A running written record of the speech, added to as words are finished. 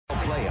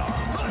playoff.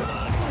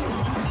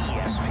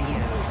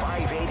 ESPN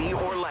 580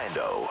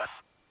 Orlando.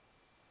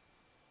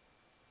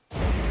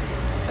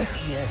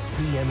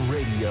 ESPN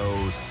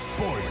Radio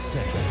Sports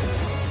Center.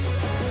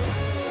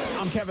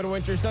 I'm Kevin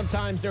Winter.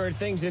 Sometimes there are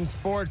things in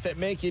sports that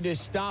make you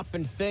just stop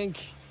and think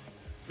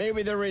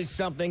maybe there is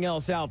something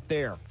else out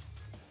there.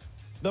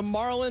 The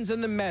Marlins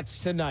and the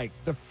Mets tonight.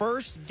 The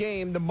first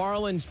game the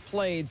Marlins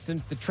played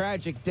since the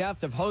tragic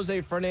death of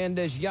Jose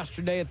Fernandez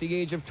yesterday at the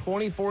age of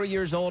 24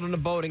 years old in a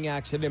boating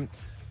accident.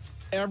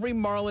 Every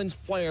Marlins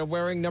player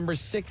wearing number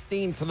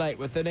 16 tonight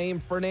with the name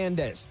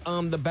Fernandez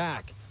on the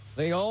back.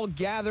 They all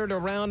gathered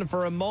around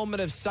for a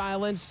moment of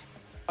silence.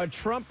 A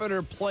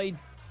trumpeter played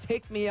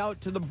Take Me Out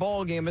to the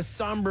Ball Game, a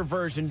somber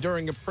version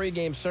during a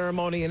pregame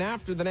ceremony. And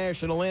after the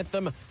national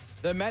anthem,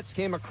 the Mets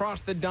came across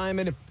the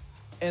diamond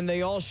and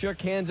they all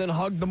shook hands and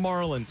hugged the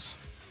Marlins.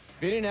 If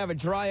you didn't have a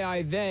dry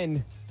eye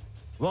then,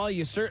 well,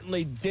 you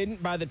certainly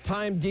didn't by the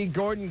time D.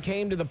 Gordon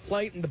came to the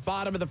plate in the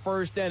bottom of the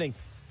first inning.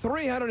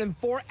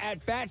 304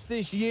 at-bats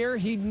this year.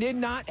 He did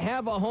not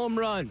have a home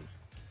run.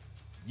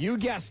 You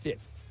guessed it.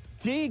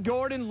 D.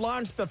 Gordon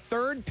launched the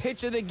third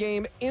pitch of the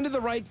game into the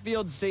right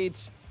field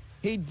seats.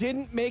 He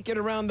didn't make it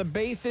around the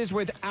bases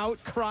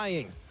without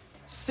crying.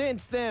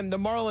 Since then, the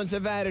Marlins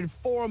have added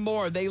 4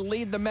 more. They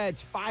lead the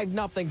Mets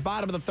 5-0,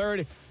 bottom of the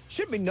third.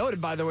 Should be noted,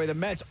 by the way, the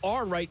Mets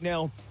are right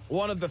now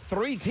one of the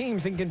 3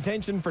 teams in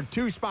contention for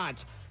 2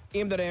 spots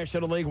in the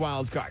National League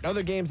wild card.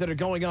 Other games that are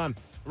going on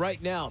right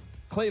now.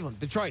 Cleveland,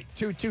 Detroit,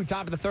 2-2,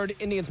 top of the third.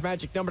 Indians'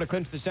 magic number to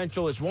clinch the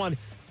Central is 1.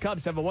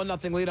 Cubs have a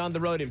 1-0 lead on the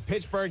road in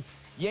Pittsburgh.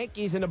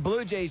 Yankees and the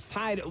Blue Jays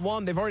tied at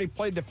 1. They've already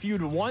played the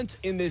feud once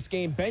in this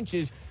game.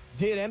 Benches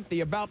did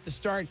empty about to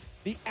start.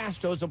 The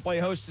Astros will play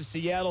host to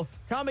Seattle.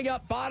 Coming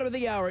up, bottom of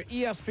the hour,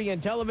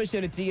 ESPN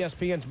Television. It's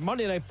ESPN's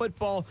Monday Night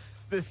Football.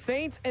 The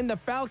Saints and the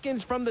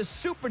Falcons from the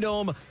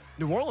Superdome.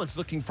 New Orleans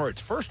looking for its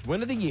first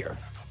win of the year.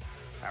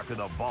 After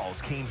the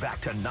Vols came back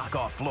to knock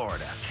off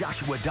Florida,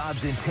 Joshua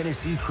Dobbs in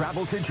Tennessee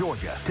traveled to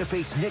Georgia to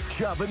face Nick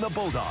Chubb and the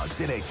Bulldogs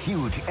in a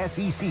huge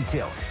SEC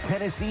tilt.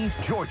 Tennessee,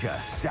 Georgia,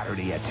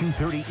 Saturday at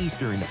 2:30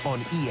 Eastern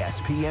on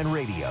ESPN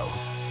Radio.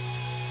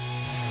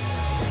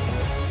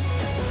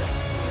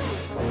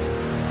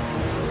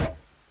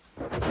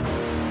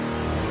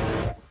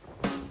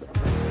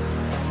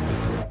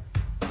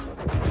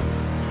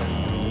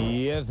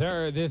 Yes,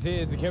 sir. This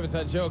is the Kevin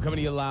Sutton Show coming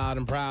to you loud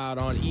and proud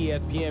on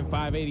ESPN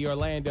 580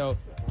 Orlando.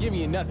 Giving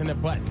you nothing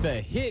but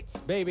the hits,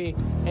 baby.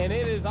 And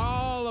it is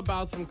all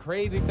about some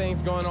crazy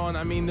things going on.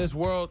 I mean, this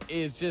world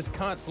is just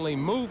constantly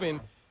moving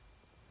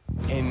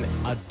in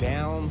a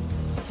down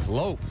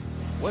slope.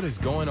 What is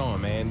going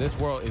on, man? This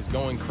world is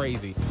going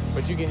crazy.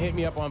 But you can hit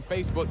me up on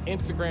Facebook,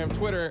 Instagram,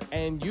 Twitter,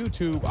 and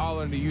YouTube, all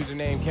under the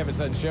username Kevin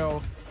Sutton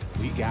Show.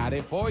 We got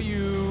it for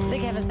you. The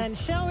Kevin Sutton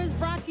Show is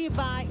brought to you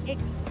by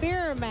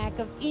Experamac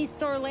of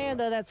East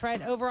Orlando. That's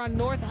right, over on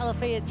North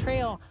Elafayette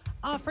Trail,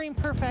 offering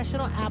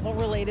professional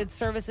Apple-related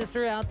services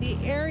throughout the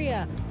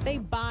area. They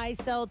buy,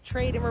 sell,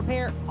 trade, and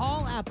repair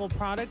all Apple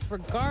products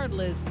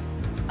regardless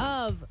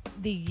of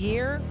the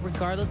year,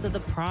 regardless of the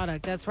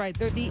product. That's right,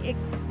 they're the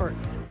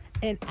experts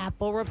in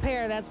Apple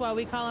repair. That's why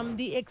we call them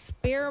the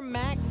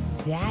Experamac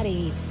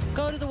Daddy.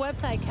 Go to the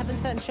website,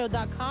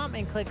 KevinSuttonShow.com,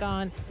 and click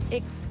on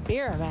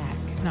Experamac.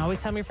 And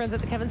always tell your friends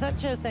that the Kevin Sutton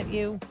Show sent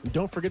you. And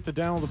don't forget to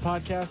download the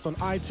podcast on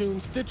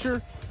iTunes,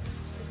 Stitcher,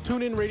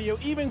 TuneIn Radio,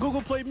 even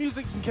Google Play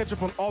Music. You can catch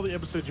up on all the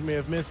episodes you may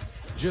have missed.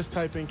 Just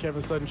type in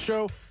Kevin Sutton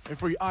Show. And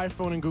for your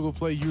iPhone and Google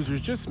Play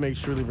users, just make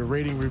sure to leave a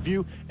rating,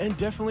 review, and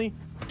definitely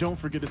don't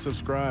forget to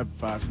subscribe.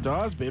 5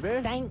 stars, baby.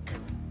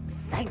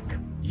 Sank.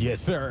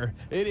 Yes, sir.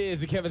 It is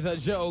the Kevin Sutton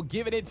Show.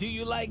 Giving it to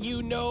you like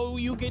you know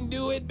you can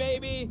do it,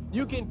 baby.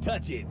 You can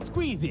touch it,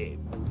 squeeze it,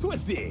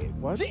 twist it,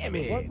 jam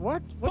it,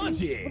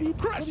 punch it,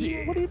 crush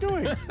it. What are you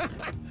doing?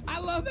 I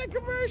love that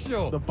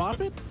commercial. The Bop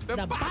It?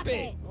 The Bop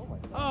It.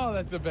 Oh,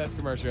 that's the best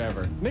commercial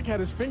ever. Nick had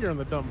his finger on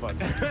the dumb button.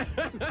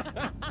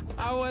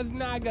 I was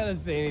not going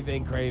to say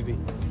anything crazy.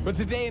 But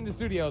today in the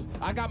studios,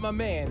 I got my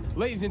man,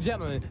 ladies and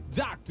gentlemen,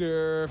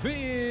 Dr. Phil.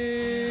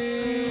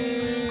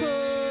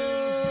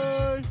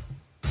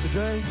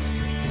 Today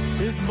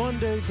is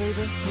Monday,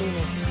 baby.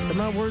 And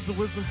my words of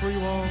wisdom for you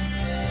all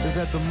is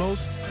that the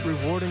most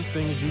rewarding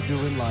things you do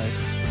in life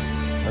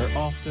are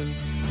often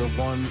the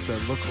ones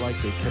that look like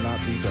they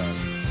cannot be done.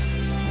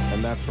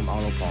 And that's from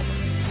Arnold Palmer.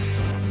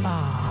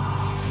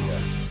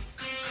 Yes.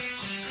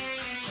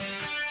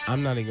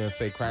 I'm not even going to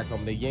say crack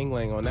on the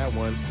Yingling on that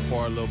one.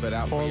 Pour a little bit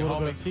out for your homie. Pour a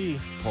little bit of tea.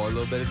 Pour a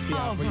little bit of tea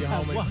out for your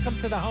homie. Welcome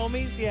to the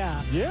homies,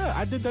 yeah. Yeah,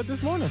 I did that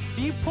this morning.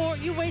 You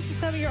wasted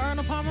some of your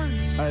Arnold Palmer?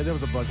 There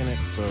was a bug in it,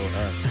 so...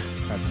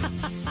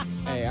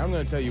 Hey, I'm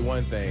going to tell you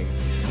one thing.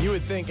 You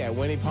would think at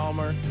Winnie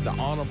Palmer, the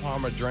Arnold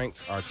Palmer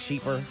drinks are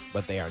cheaper,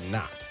 but they are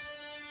not.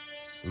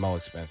 More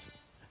expensive.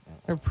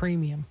 They're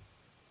premium.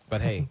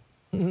 But hey,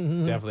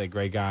 definitely a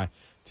great guy.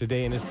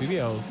 Today in the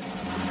studios,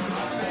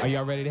 are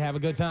y'all ready to have a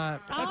good time?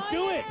 Let's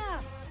do it.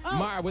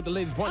 Mara with the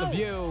latest point of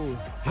view.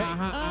 Hey.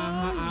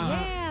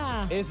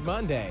 Yeah. It's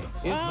Monday.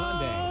 It's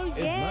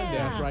Monday.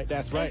 Yeah.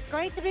 That's right. It's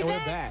great to be and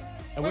back. We're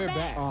back. And we're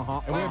back.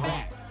 Uh-huh. And we're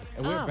back.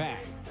 And we're back.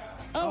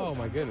 Oh,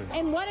 my goodness.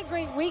 And what a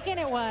great weekend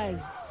it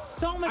was.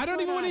 So much I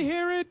don't even want to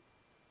hear it.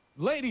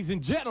 Ladies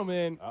and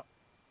gentlemen,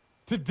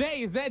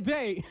 today is that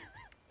day.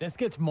 This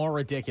gets more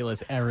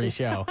ridiculous every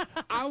show.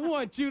 I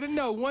want you to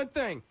know one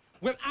thing.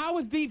 When I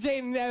was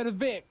DJing that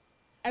event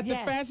at the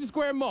Fashion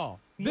Square Mall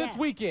this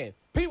weekend,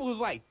 people was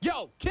like,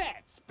 yo,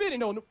 Cat,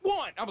 spinning on the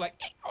one. I'm like,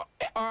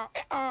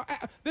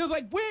 they was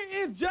like, where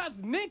is Just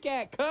Nick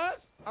at,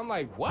 cuz? I'm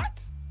like,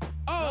 what?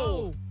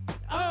 Oh.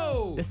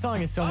 This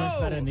song is so much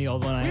better than the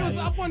old one. We was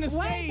up on the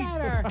Way stage,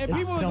 better. and It's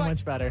people was so like,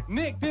 much better.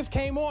 Nick, this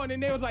came on,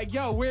 and they was like,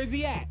 yo, where's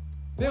he at?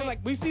 They were like,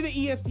 we see the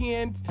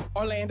ESPN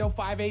Orlando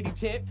 580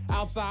 tip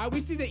outside.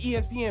 We see the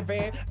ESPN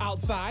van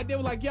outside. They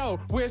were like, yo,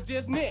 where's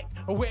Just Nick?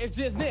 Or where's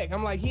Just Nick?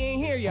 I'm like, he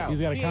ain't here, yo. He's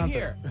got a he ain't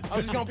concert. here.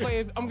 I'm just gonna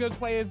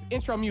play his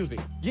intro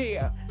music.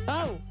 Yeah.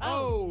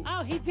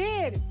 Oh, he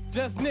did.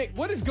 Just Nick.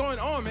 What is going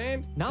on,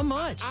 man? Not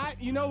much.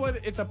 You know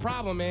what? It's a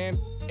problem, man.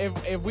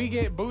 If we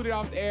get booted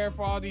off the air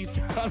for all these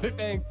other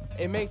things,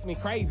 it makes me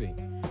crazy.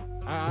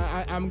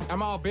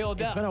 I'm all built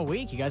It's up. been a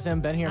week. You guys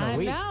haven't been here in a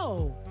week. I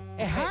know.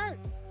 It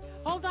hurts.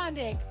 Hold on,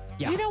 Nick.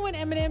 Yeah. You know when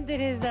Eminem did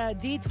his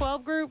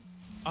D12 group?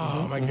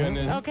 Oh my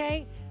goodness.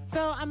 Okay.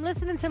 So I'm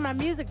listening to my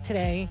music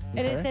today,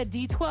 and it said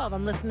D12.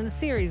 I'm listening to the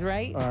series,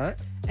 right? All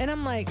right. And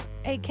I'm like,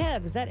 hey,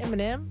 Kev, is that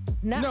Eminem?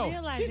 Not No,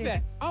 realizing. she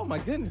said, oh my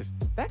goodness,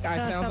 that guy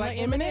sounds like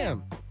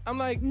Eminem. I'm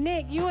like,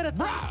 Nick, you would have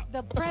thought Bruh.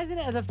 the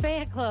president of the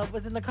fan club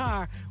was in the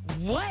car.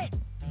 What?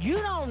 You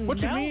don't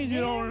What know you mean you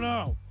don't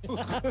know?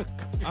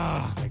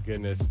 oh my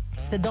goodness.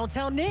 I said, don't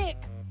tell Nick.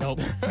 Nope.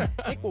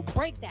 Nick will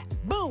break that.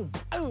 Boom.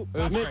 Ooh. It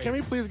was Nick, great. can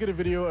we please get a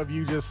video of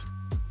you just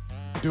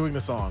doing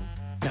the song?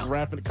 No.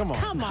 Rapping it. Come on.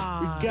 Come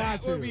on. We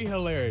got That would be to.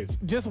 hilarious.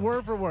 Just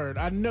word for word.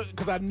 I know,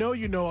 because I know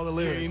you know all the Yeah,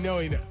 lyrics. you know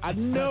he knows. I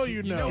know you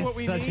You know. know what It's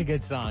we such a need?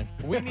 good song.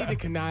 We need to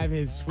connive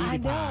his I sweetie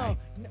know. pie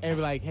and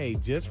be like, hey,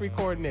 just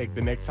record Nick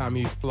the next time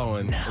he's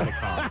flowing in the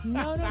car.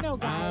 No, guys.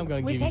 I'm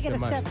gonna We give you take it a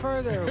some step money.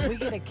 further. We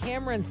get a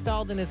camera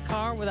installed in his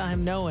car without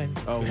him knowing.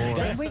 Oh, Lord.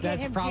 That's, We get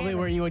that's him probably jamming.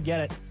 where you would get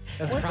it.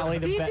 That's probably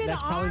Do you the do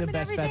that's probably arm the and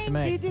best bet to everything? Do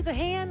you make. do the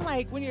hand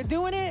like when you're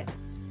doing it?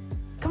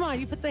 Come on,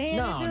 you put the hand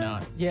No, into no.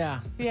 it? Yeah.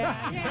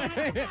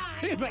 Yeah.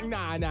 He's like,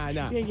 nah.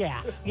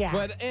 Yeah.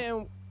 But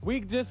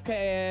we just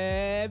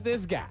had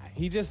this guy.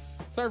 He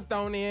just surfed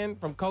on in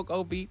from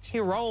Cocoa Beach. He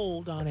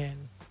rolled on in.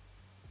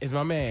 Is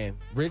my man,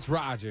 Rich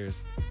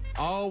Rogers.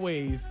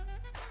 Always.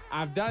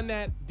 I've done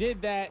that,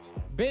 did that,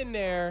 been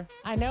there,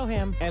 I know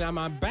him. and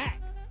I'm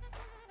back.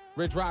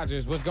 Rich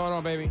Rogers, what's going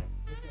on, baby?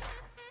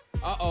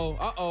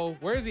 Uh-oh.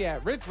 Where is he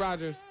at? Rich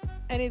Rogers.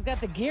 And he's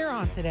got the gear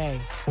on today.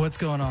 What's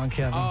going on,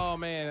 Kevin? Oh,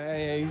 man.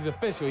 Hey, he's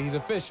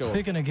official.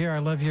 Speaking of gear, I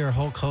love your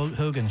Hulk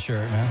Hogan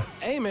shirt, man.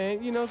 Hey,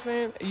 man, you know what I'm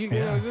saying? You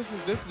know, this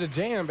is the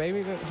jam,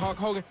 baby. The Hulk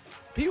Hogan.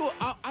 People,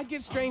 I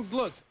get strange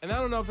looks, and I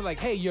don't know if it's like,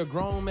 hey, you're a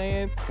grown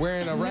man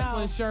wearing a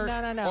wrestling shirt,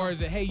 no. or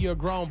is it, hey, you're a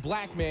grown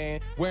black man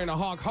wearing a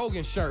Hulk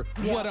Hogan shirt?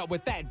 Yeah. What up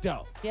with that,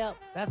 dough? Yep,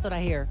 that's what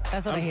I hear.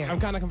 That's what I hear. I'm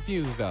kind of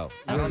confused, though.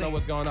 I don't know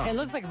what's going on. It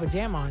looks like a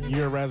pajama on you.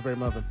 You're a raspberry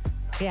muffin.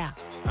 Yeah.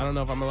 I don't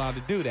know if I'm allowed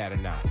to do that or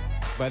not.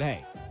 But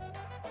hey.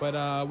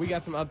 But we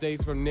got some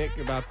updates from Nick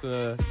about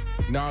the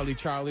Gnarly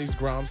Charlie's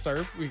Grom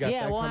Surf. We got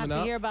Yeah, that we'll have coming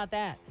to up. hear about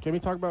that. Can we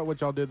talk about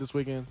what y'all did this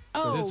weekend?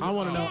 Oh, I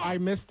want to know. yes. I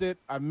missed it.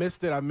 I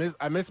missed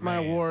my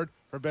Man. award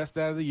for best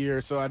dad of the year.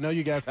 So I know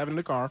you guys have it in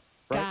the car.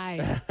 Right?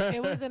 Guys,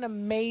 it was an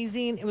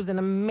amazing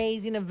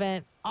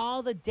event.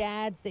 All the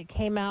dads that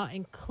came out,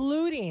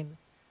 including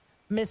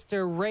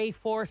Mr. Ray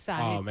Forsythe,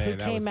 Oh, man, who that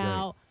was came great.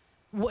 out.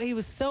 He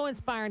was so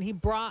inspiring. He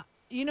brought,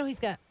 he's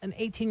got an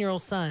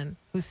 18-year-old son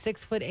who's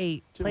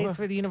 6'8", plays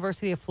for the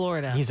University of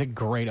Florida. He's a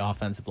great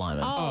offensive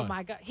lineman. Oh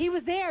my God, he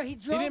was there. He He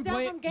drove didn't down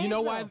play. from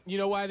Gainesville. You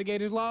know why the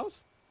Gators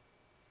lost?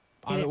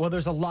 Well,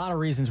 there's a lot of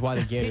reasons why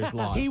the Gators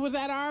lost. He was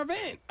at our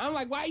event. I'm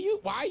like, why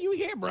are you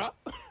here, bro?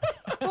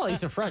 Well,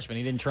 he's a freshman.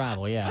 He didn't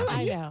travel, yeah. I'm like,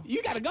 I know.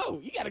 You gotta go.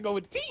 You gotta go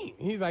with the team.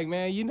 He's like,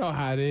 man, you know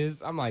how it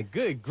is. I'm like,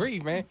 good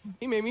grief, man.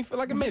 He made me feel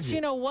like a But midget.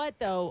 you know what,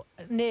 though,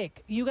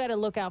 Nick? You got to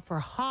look out for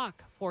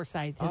Hawk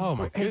Forsythe, Oh,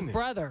 my his goodness.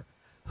 brother,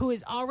 who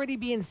is already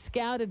being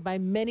scouted by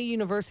many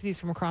universities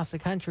from across the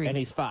country. And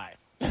he's 5.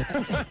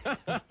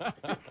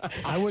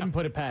 I wouldn't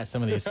put it past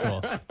some of these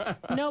schools.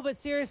 No, but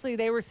seriously,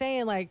 they were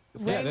saying, like,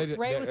 Yeah,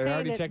 Ray was they're saying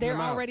already that checking they're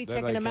him out. already They're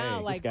checking like, him hey, out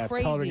this like This guy's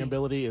crazy. coloring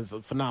ability is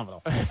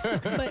phenomenal.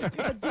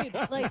 but dude,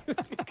 like,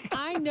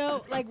 I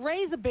know, like,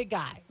 Ray's a big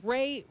guy.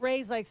 Ray's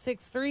like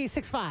 6'3",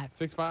 6'5".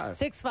 6'5".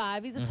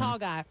 6'5". He's a tall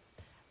guy.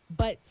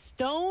 But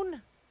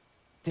Stone,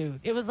 dude,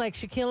 it was like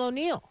Shaquille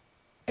O'Neal.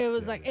 It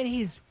was like, and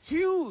he's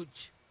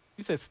huge.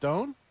 You said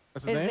Stone?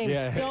 That's his, His name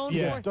Yeah, is Stone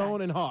yeah. Forsythe.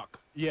 Stone and Hawk.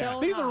 Yeah.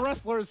 Stone These are Hawk.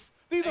 wrestlers.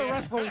 These are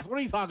wrestlers. What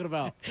are you talking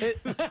about?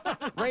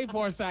 Ray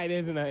Forsythe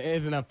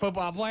isn't a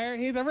football player.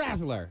 He's a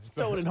wrestler.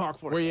 Stone and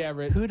Hawk. Where you at,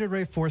 Rich? Who did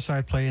Ray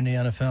Forsythe play in the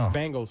NFL?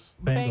 Bengals.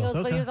 Bengals, but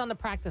okay. he was on the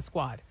practice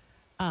squad.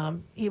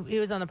 He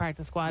was on the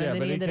practice squad, Yeah, and then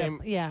but he he ended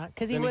came- up,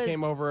 because he Then was. he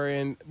came over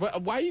and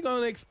why are you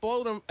going to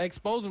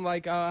expose him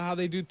like how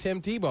they do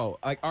Tim Tebow?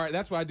 Like, all right,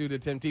 that's what I do to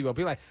Tim Tebow.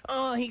 People like,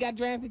 oh, he got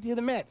drafted to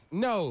the Mets.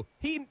 No,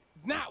 he's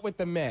not with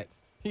the Mets.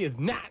 He is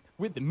not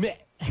with the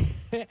Mets.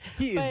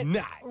 He is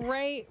not.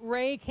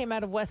 Ray came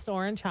out of West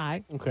Orange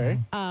High. Okay.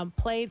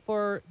 Played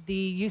for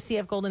the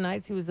UCF Golden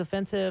Knights. He was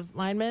defensive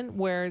lineman,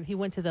 where he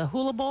went to the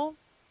Hula Bowl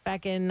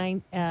back in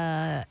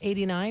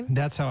 89.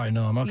 That's how I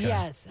know him. Okay.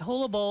 Yes,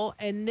 Hula Bowl.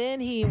 And then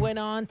he went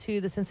on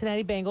to the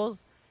Cincinnati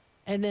Bengals.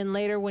 And then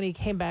later, when he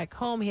came back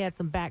home, he had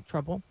some back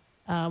trouble.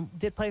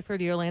 Did play for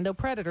the Orlando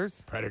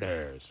Predators.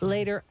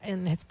 Later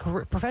in his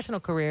professional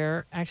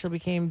career, actually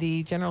became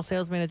the general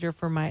sales manager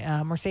for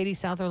my Mercedes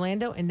South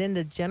Orlando, and then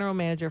the general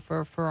manager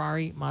for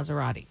Ferrari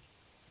Maserati.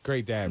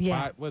 Great dad.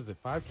 Yeah.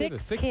 Five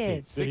Six kids?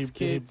 kids. Six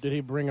kids. Did he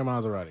bring a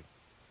Maserati?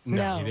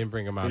 No. He didn't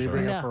bring a Maserati. Did he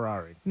bring No. a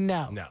Ferrari?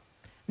 No.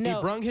 He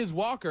brung his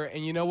walker,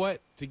 and you know what?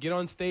 To get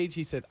on stage,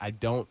 he said, I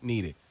don't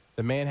need it.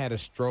 The man had a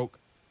stroke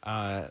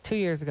 2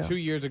 years ago. 2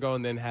 years ago,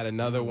 and then had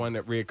another one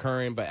that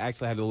reoccurring, but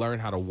actually had to learn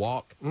how to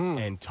walk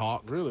and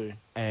talk. Really?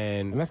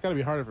 And that's got to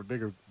be harder for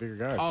bigger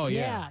guys. oh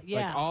Yeah.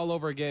 like all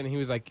over again.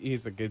 He's like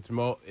it's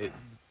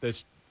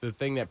the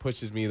thing that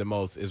pushes me the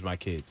most is my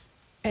kids.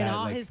 And That,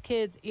 all like- his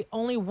kids,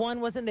 only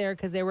one wasn't there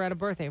because they were at a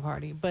birthday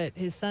party. But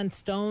his son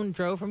Stone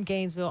drove from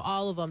Gainesville.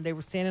 All of them, they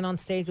were standing on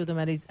stage with him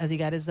as he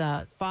got his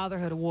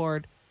fatherhood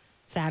award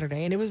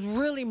Saturday, and it was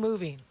really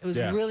moving. It was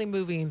really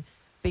moving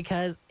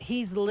because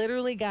he's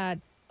literally got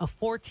a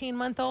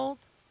 14-month-old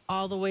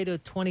all the way to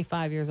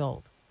 25 years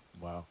old.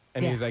 Wow.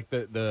 And Yeah. he's like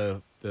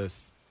the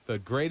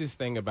greatest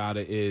thing about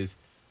it is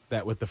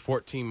that with the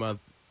 14-month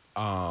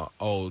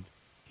old,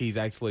 he's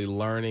actually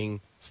learning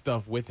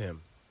stuff with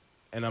him,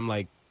 and I'm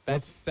like,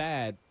 that's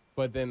sad,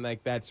 but then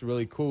like that's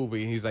really cool. But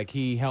he's like,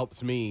 he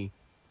helps me,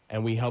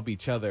 and we help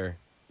each other.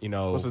 You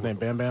know, What's his name?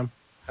 Bam Bam?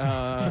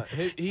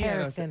 He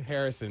Harrison.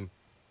 Harrison.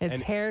 It's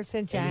And-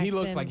 Harrison, Jackson, And he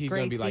looks like he's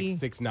going to be like Gracie.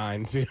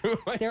 6'9", too.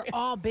 Like, They're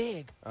all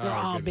big. They're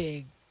all goodness.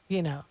 big.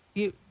 You know,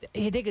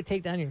 they could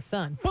take down your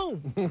son.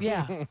 Boom.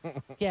 Yeah.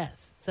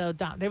 Yes. So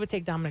they would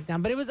take Dominic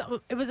down. But it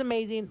was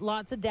amazing.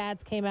 Lots of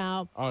dads came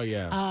out. oh,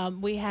 yeah.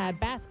 We had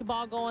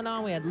basketball going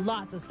on. We had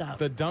lots of stuff.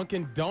 The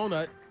Dunkin'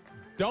 Donut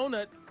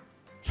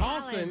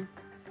tossing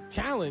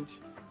challenge.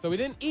 So we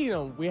didn't eat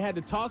them. We had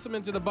to toss them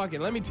into the bucket.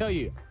 Let me tell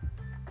you,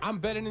 I'm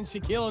better than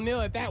Shaquille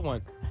O'Neal at that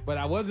one. But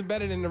I wasn't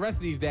better than the rest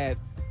of these dads.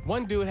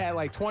 One dude had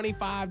like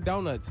 25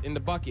 donuts in the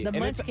bucket. The and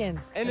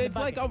munchkins And in the it's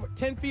like bucket. over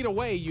 10 feet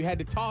away. You had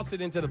to toss it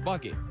into the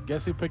bucket.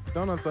 Guess who picked the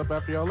donuts up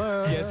after y'all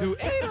left? Guess who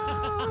ate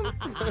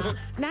them?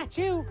 Not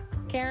you,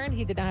 Karen.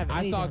 He did not have I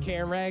any. saw donuts.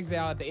 Karen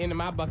Ragsdale at the end of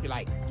my bucket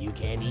like, you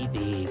can't eat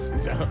these.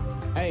 So,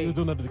 He hey. was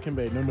doing that to the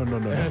Kimbe. No. no.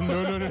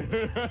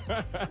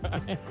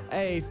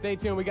 Hey, stay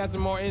tuned. We got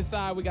some more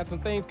inside. We got some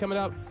things coming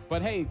up.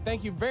 But hey,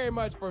 thank you very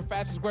much for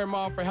Fashion Square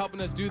Mall for helping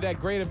us do that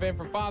great event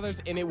for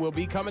fathers. And it will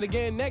be coming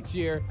again next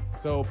year.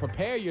 So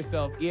prepare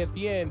yourself.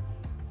 ESPN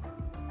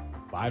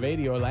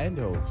 580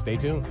 Orlando. Stay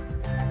tuned.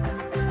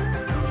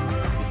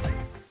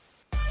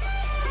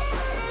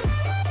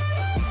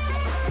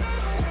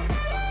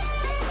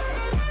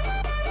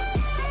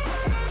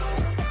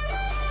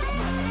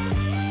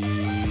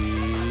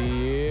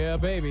 Yeah,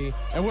 baby.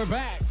 And we're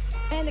back.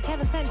 And the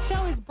Kevin Sutton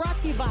Show is brought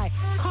to you by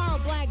Carl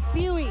Black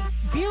Buick.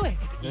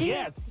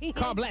 Yes.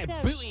 Car Black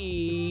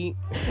Buoy.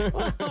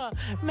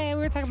 Man,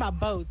 we were talking about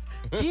boats.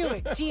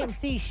 Buick,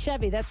 GMC,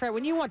 Chevy. That's right.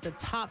 When you want the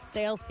top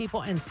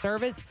salespeople and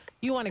service,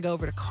 you want to go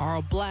over to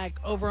Carl Black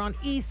over on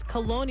East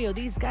Colonial.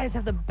 These guys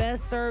have the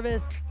best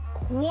service,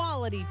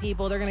 quality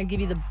people. They're going to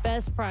give you the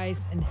best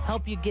price and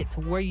help you get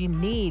to where you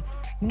need.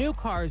 New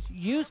cars,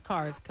 used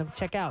cars. Come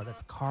check out.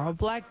 That's Carl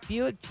Black,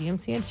 Buick,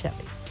 GMC, and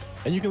Chevy.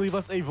 And you can leave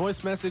us a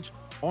voice message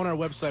on our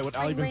website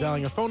without even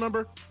dialing your phone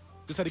number.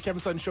 Just head to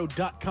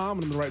KevinSuttonShow.com,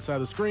 and on the right side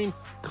of the screen,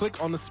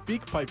 click on the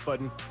speak pipe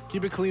button.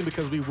 Keep it clean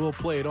because we will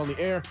play it on the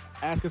air.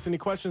 Ask us any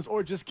questions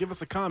or just give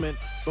us a comment.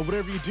 But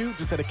whatever you do,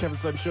 just head to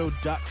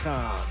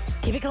KevinSuttonShow.com.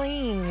 Keep it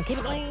clean. Keep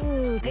it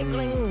clean. Keep it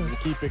clean.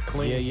 Keep it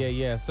clean.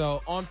 Yeah.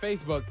 So on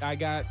Facebook, I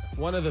got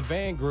one of the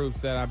van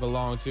groups that I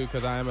belong to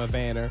because I am a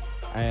vanner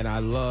and I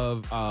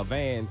love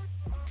vans.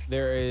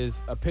 There is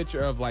a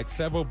picture of like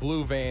several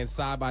blue vans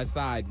side by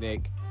side,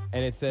 Nick,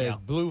 and it says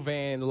Blue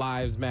Van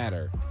Lives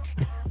Matter.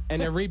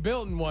 And they're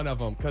rebuilding one of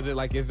them because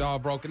it's all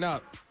broken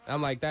up. And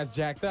I'm like, that's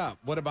jacked up.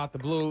 What about the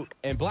blue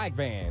and black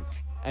vans?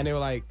 And they were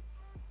like,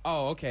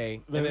 oh,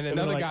 okay. And then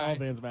another like, guy, all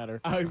vans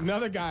matter.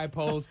 another guy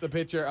posted a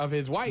picture of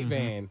his white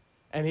van,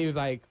 and he was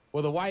like,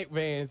 well, the white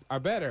vans are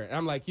better. And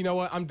I'm like, you know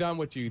what? I'm done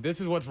with you.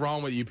 This is what's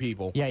wrong with you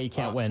people. Yeah, you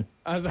can't win.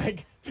 I was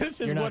like,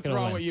 this is You're not what's gonna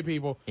wrong win. with you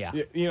people. Yeah.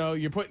 You know,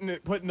 you're putting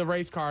the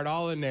race card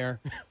all in there.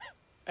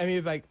 And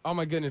he's like, oh,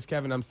 my goodness,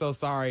 Kevin, I'm so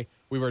sorry.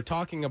 We were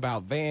talking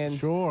about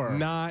vans,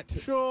 not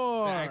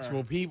the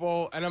actual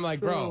people. And I'm like,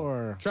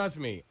 bro, trust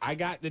me. I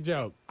got the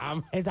joke.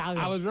 It's all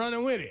good. I was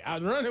running with it. I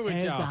was running with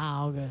It's y'all.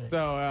 all good.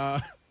 So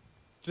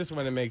just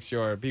want to make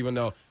sure people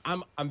know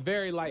I'm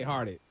very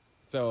lighthearted.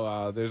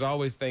 So there's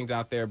always things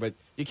out there, but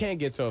you can't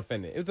get so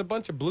offended. It was a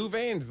bunch of blue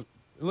vans. It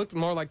looked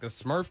more like the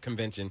Smurf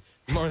convention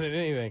more than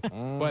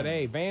anything. But,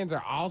 hey, vans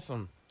are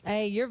awesome.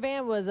 Hey, your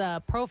van was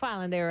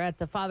profiling there at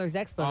the Father's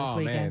Expo this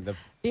weekend. Man,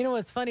 You know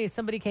what's funny is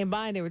somebody came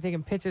by and they were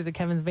taking pictures of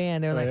Kevin's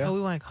van. They were like, yeah? "Oh,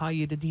 we want to call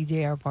you to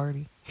DJ our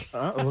party."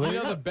 Well, you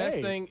know the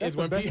best thing is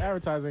when best people,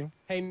 advertising.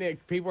 hey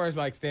Nick, people are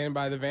like standing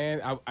by the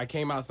van. I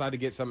came outside to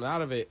get something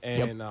out of it,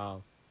 and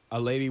a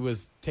lady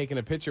was taking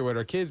a picture with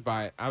her kids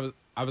by it.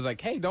 I was like,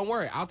 hey, don't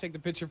worry, I'll take the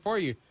picture for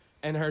you.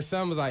 And her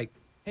son was like,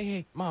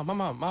 hey, mom,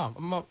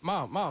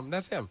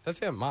 that's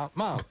him,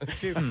 mom.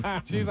 She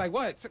was like,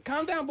 what? So,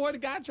 calm down, boy. The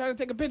guy trying to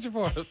take a picture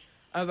for us.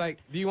 I was like,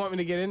 do you want me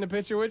to get in the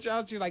picture with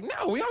y'all? She's like,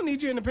 no, we don't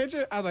need you in the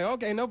picture. I was like,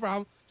 okay, no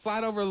problem.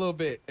 Slide over a little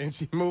bit. And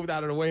she moved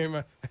out of the way,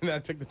 and I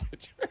took the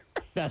picture.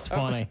 That's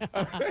funny.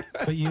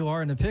 But you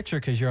are in the picture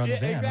because you're on the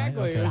van,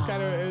 exactly. right? It was Okay.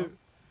 kind of,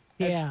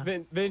 Yeah.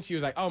 Then she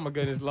was like, oh my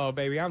goodness, little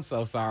baby, I'm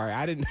so sorry.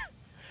 I didn't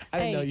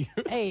know you.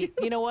 Hey,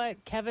 you know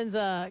what? Kevin's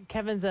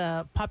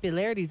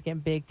popularity is getting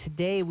big.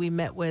 Today we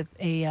met with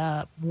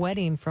a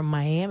wedding from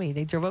Miami.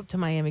 They drove up to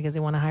Miami because they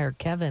want to hire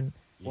Kevin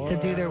to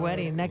do their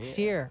wedding next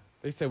year.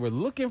 They said, we're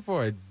looking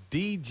for a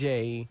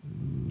DJ,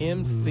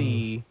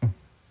 MC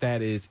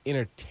that is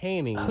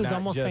entertaining, Who's not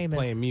almost just famous.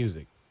 playing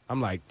music.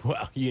 I'm like,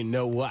 well, you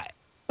know what?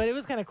 But it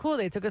was kind of cool.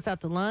 They took us out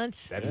to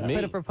lunch. That's put me.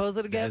 a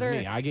proposal together.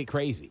 That's me. I get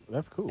crazy.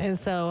 That's cool. And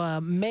so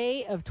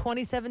May of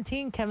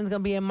 2017, Kevin's going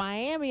to be in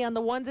Miami on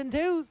the ones and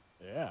twos.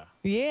 Yeah.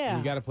 Yeah.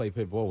 You got to play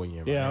Pitbull when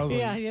you're in Yeah, I was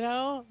Miami. Yeah, you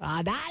know.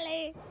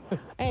 Dale.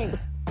 Hey.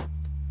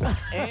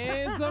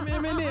 And some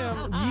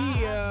Eminem.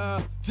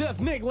 Yeah. Just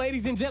Nick,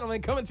 ladies and gentlemen,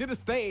 coming to the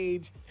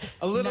stage.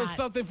 A little Nuts.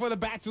 something for the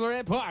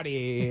bachelorette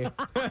party.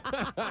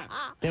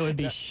 They would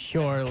be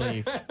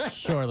surely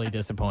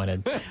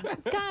disappointed.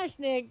 Gosh,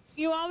 Nick,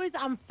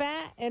 I'm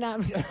fat and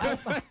I'm short.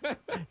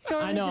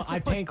 I know. I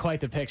paint quite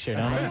the picture,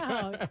 don't I?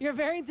 Wow, you're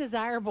very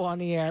desirable on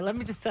the air. Let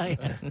me just tell you.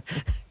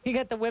 You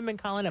got the women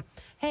calling up.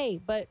 Hey,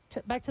 but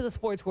back to the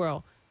sports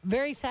world.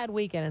 Very sad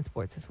weekend in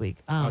sports this week.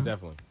 Oh,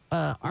 definitely.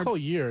 This whole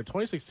year,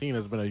 2016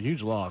 has been a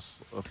huge loss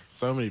of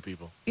so many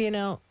people. You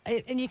know,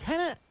 and you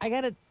I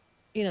got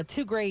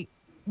two great.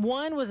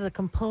 One was a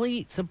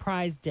complete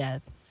surprise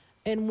death,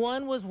 and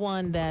one was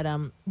one that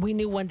we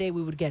knew one day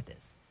we would get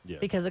this. Yeah.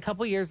 Because a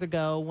couple years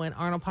ago, when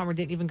Arnold Palmer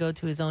didn't even go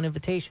to his own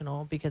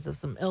invitational because of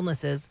some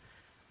illnesses,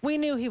 we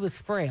knew he was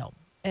frail.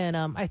 And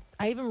I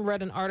even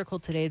read an article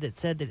today that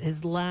said that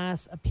his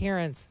last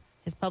appearance,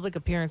 his public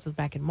appearance, was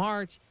back in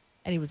March,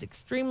 and he was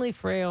extremely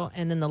frail.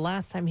 And then the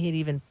last time he had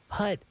even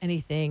put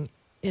anything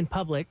in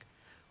public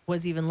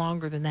was even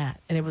longer than that.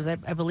 And it was, I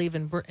believe,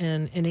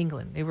 in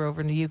England. They were over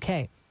in the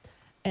UK.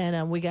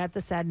 And we got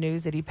the sad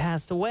news that he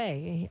passed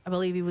away. I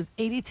believe he was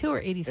 82 or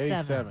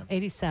 87.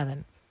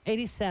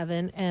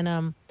 87.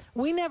 And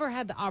we never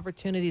had the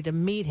opportunity to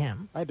meet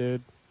him. I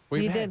did.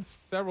 We've You had did.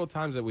 several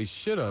times that we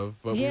should have,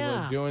 but we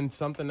Yeah. were doing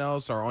something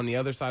else or on the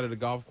other side of the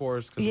golf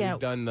course because Yeah.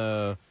 we've done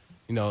the,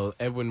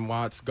 Edwin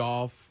Watts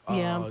golf.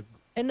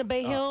 And the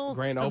Bay Hill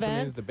grand events.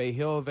 openings, the Bay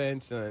Hill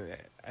events.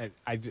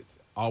 I just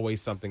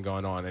always something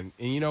going on. And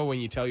when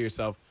you tell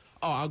yourself,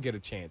 oh, I'll get a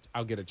chance.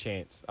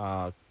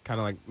 Kind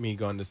of like me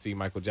going to see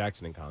Michael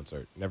Jackson in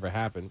concert. Never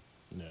happened.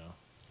 No.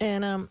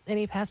 And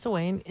he passed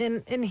away,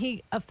 and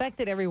he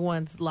affected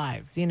everyone's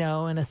lives, in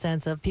a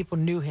sense of people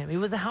knew him. He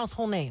was a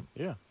household name.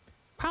 Yeah.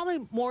 Probably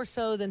more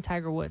so than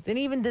Tiger Woods. And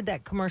he even did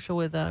that commercial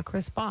with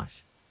Chris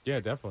Bosh. Yeah,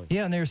 definitely.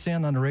 Yeah, and they were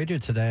saying on the radio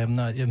today,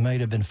 it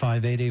might have been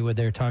 580, where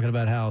they were talking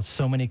about how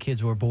so many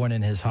kids were born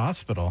in his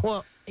hospital.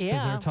 Well, Because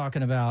yeah. they're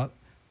talking about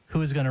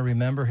who's going to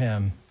remember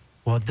him.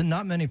 Well,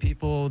 not many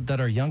people that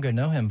are younger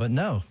know him, but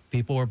no,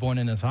 people were born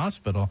in his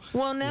hospital.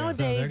 Well, So nowadays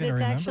they're gonna it's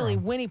remember actually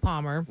him. Winnie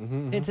Palmer.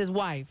 It's his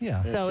wife.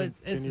 Yeah. So Yeah,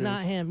 it's 10 not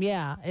years. him.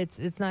 Yeah,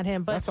 it's not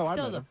him. But That's how I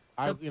still, met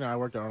him. I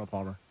worked at Arnold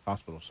Palmer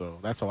Hospital, so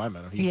that's how I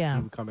met him. He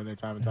would come in there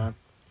time and time.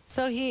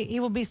 so he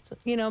will be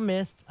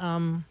missed.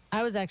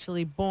 I was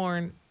actually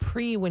born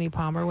pre Winnie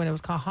Palmer when it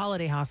was called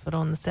Holiday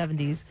Hospital in the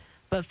 70s,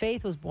 but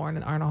Faith was born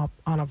in Arnold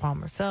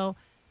Palmer. So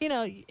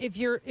if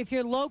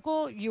you're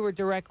local, you were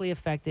directly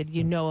affected.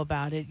 You know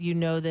about it. You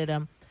know that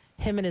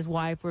him and his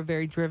wife were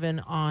very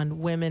driven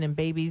on women and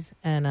babies,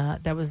 and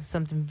that was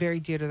something very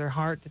dear to their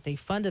heart that they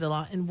funded a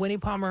lot. And Winnie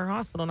Palmer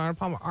Hospital and Arnold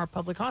Palmer are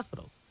public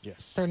hospitals.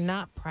 Yes. They're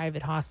not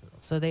private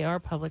hospitals, so they are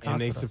public And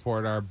hospitals. they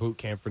support our boot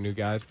camp for new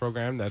guys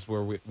program. That's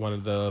where one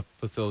of the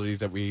facilities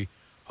that we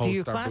host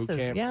your our classes, boot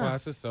camp yeah.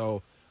 classes.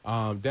 So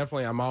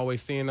definitely, I'm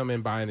always seeing them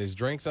and buying his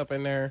drinks up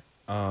in there.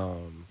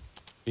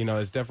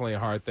 It's definitely a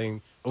hard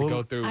thing to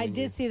go through. I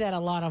did see that a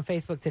lot on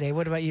Facebook today.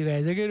 What about you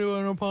guys? I go to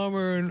Arnold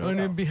Palmer on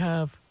their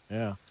behalf.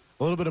 Yeah.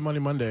 A little bit of Money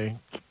Monday.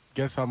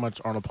 Guess how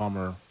much Arnold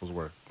Palmer was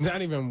worth?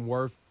 Not even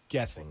worth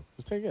guessing.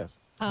 Just take a guess.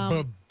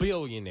 A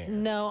billionaire.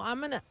 No,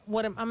 I'm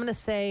gonna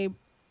say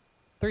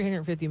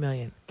 $350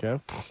 million.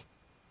 Kev?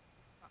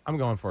 I'm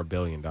going for $1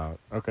 billion, dog.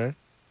 Okay.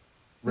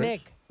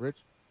 Rich?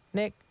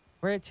 Nick,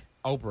 Rich.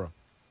 Oprah.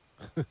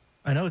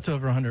 I know it's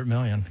over 100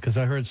 million because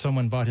I heard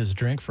someone bought his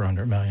drink for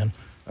 100 million.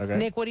 Okay.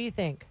 Nick, what do you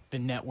think? The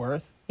net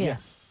worth? Yeah.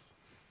 Yes.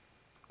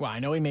 Well, I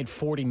know he made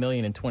 $40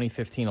 million in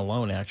 2015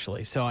 alone,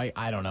 actually. So I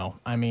don't know.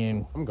 I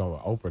mean, I'm going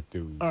with Oprah,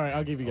 dude. All right,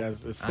 I'll give you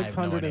guys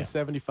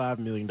 $675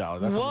 million.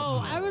 That's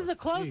Whoa, I was the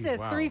closest,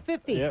 wow.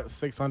 350. Yeah,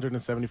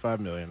 $675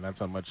 million. That's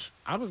how much.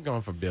 I was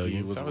going for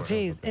billions.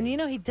 Jeez, and you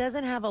know he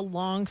doesn't have a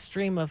long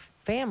stream of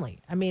family.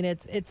 I mean,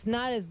 it's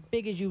not as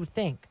big as you would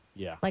think.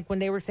 Yeah. Like when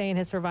they were saying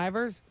his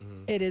survivors,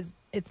 it's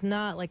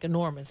not like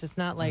enormous. It's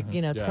not like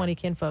 20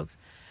 kinfolks.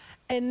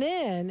 And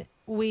then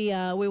we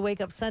wake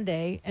up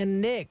Sunday,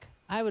 and Nick,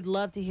 I would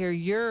love to hear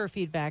your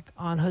feedback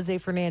on Jose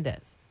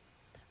Fernandez.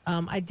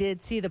 I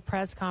did see the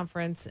press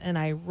conference, and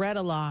I read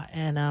a lot,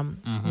 and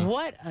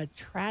what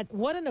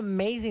an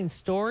amazing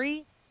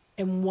story,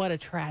 and what a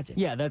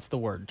tragedy. yeah, that's the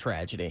word,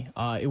 tragedy.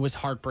 It was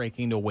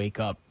heartbreaking to wake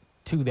up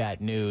to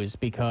that news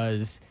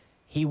because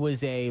he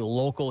was a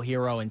local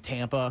hero in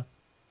Tampa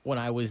when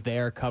I was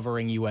there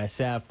covering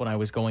USF, when I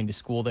was going to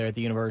school there at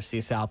the University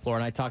of South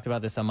Florida. And I talked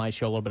about this on my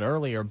show a little bit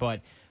earlier,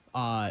 but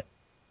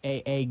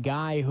a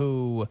guy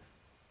who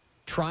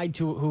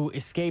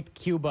escaped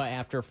Cuba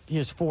after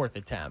his fourth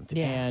attempt.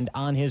 Yes. And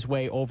on his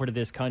way over to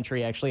this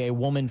country, actually, a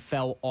woman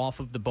fell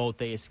off of the boat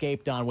they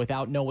escaped on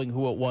without knowing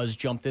who it was,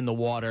 jumped in the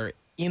water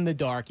in the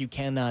dark. You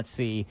cannot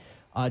see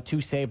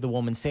to save the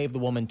woman. Saved the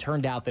woman.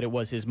 Turned out that it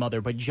was his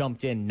mother, but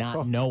jumped in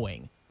not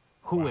knowing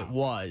who it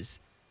was.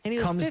 And he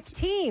was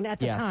 15 at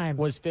the time.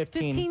 Was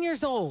 15. 15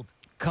 years old.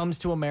 Comes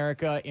to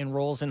America,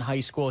 enrolls in high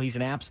school. He's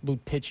an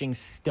absolute pitching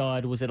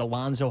stud. Was at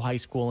Alonzo High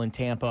School in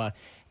Tampa.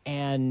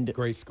 And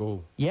Great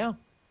school. yeah,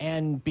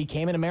 and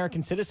became an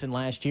American citizen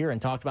last year and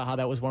talked about how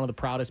that was one of the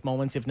proudest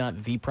moments, if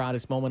not the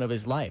proudest moment of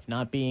his life.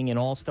 Not being an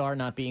all-star,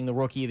 not being the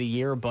rookie of the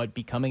year, but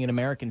becoming an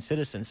American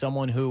citizen.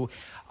 Someone who,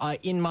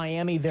 in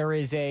Miami, there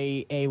is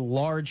a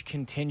large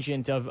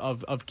contingent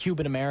of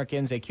Cuban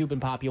Americans, a Cuban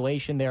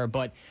population there,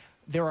 but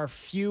there are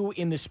few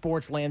in the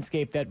sports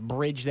landscape that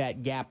bridge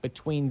that gap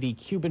between the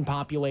Cuban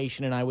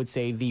population and I would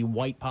say the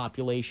white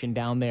population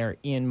down there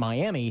in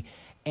Miami.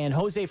 And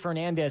Jose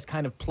Fernandez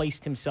kind of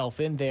placed himself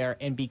in there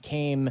and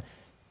became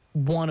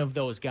one of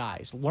those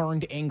guys.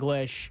 Learned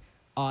English,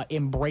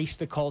 embraced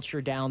the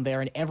culture down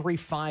there, and every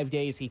 5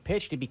 days he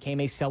pitched, it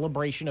became a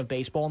celebration of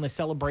baseball and the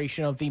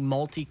celebration of the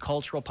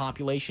multicultural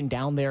population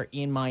down there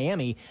in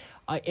Miami.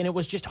 And it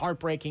was just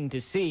heartbreaking to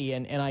see.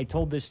 And I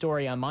told this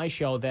story on my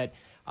show that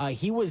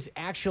he was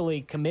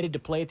actually committed to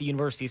play at the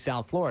University of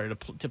South Florida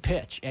to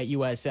pitch at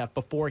USF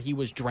before he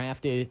was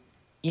drafted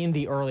in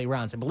the early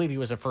rounds. I believe he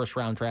was a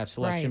first-round draft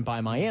selection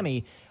by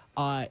Miami.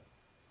 And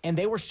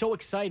they were so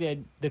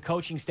excited, the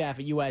coaching staff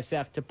at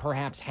USF, to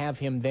perhaps have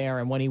him there.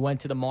 And when he went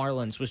to the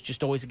Marlins, was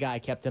just always a guy I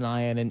kept an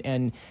eye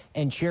on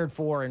and cheered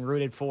for and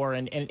rooted for.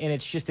 And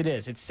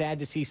it's sad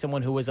to see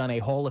someone who was on a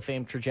Hall of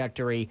Fame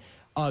trajectory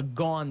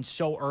gone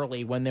so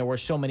early when there were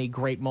so many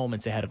great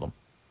moments ahead of him.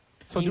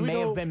 So he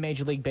may have been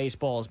Major League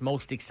Baseball's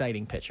most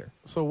exciting pitcher.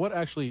 So what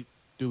actually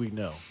do we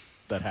know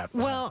that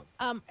happened? Well,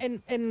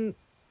 and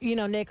you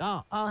know, Nick,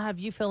 I'll have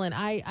you fill in.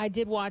 I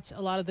did watch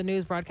a lot of the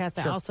news broadcast.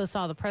 I also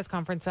saw the press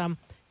conference. Him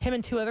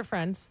and two other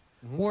friends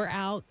were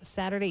out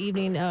Saturday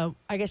evening,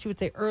 I guess you would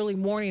say early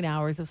morning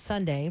hours of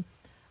Sunday,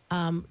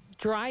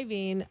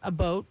 driving a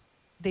boat.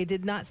 They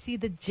did not see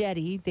the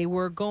jetty. They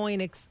were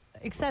going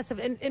excessive.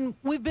 And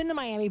we've been to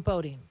Miami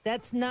boating.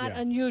 That's not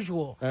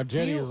unusual.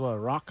 Jetty is what, a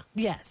rock?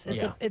 Yes.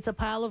 It's a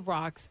pile of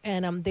rocks.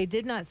 And they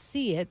did not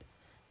see it.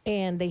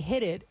 And they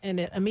hit it, and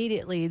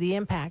immediately the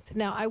impact.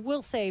 Now, I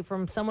will say,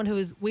 from someone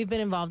we've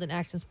been involved in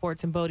action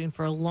sports and boating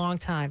for a long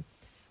time,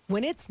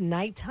 when it's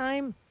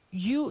nighttime,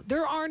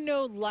 there are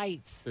no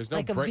lights. There's no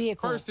like a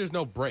vehicle. First, there's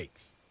no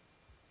brakes.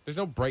 There's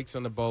no brakes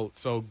on the boat.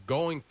 So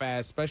going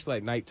fast, especially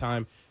at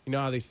nighttime, you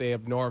know how they say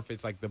up north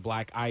it's like the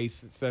black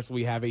ice. Especially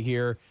we have it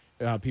here.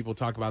 People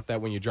talk about that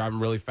when you're driving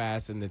really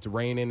fast and it's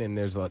raining and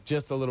there's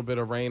just a little bit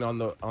of rain on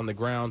the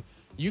ground.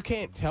 You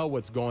can't tell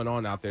what's going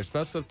on out there,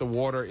 especially if the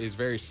water is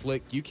very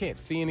slick. You can't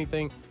see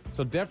anything.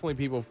 So definitely,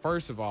 people,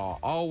 first of all,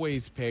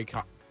 always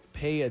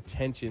pay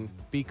attention.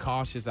 Be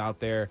cautious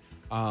out there.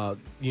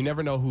 You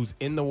never know who's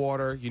in the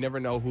water. You never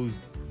know whose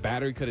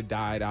battery could have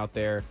died out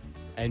there.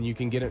 And you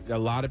can get it. A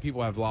lot of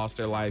people have lost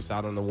their lives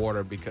out on the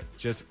water because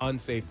just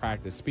unsafe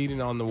practice.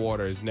 Speeding on the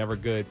water is never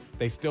good.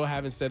 They still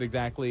haven't said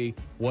exactly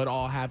what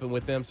all happened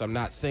with them. So I'm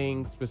not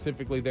saying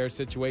specifically their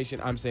situation.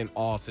 I'm saying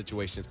all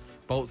situations.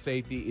 Boat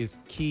safety is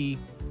key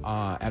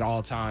at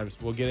all times.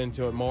 We'll get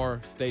into it more.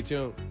 Stay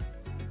tuned.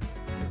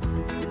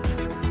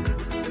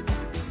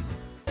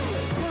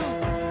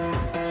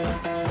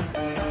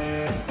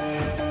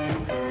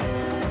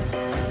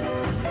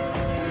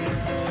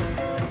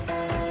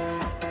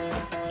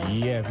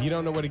 Yeah, if you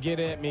don't know where to get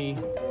at me,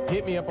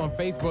 hit me up on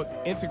Facebook,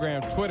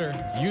 Instagram, Twitter,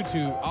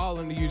 YouTube, all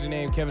in the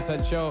username Kevin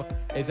Sutton Show.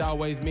 It's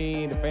always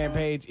me, and the fan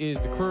page is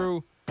the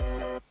crew.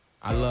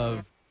 I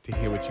love to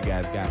hear what you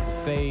guys got to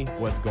say,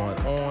 what's going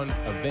on,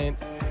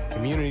 events,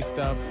 community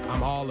stuff.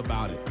 I'm all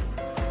about it.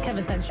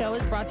 Kevin Sutton Show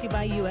is brought to you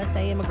by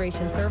USA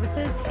Immigration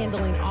Services,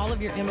 handling all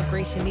of your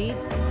immigration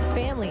needs,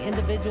 family,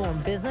 individual,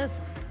 and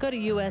business. Go to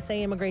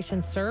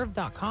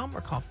usaimmigrationserve.com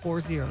or call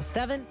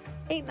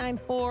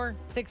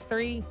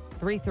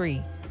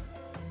 407-894-6333.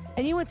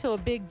 And you went to a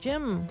big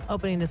gym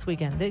opening this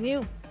weekend, didn't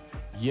you?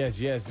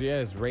 Yes.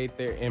 Right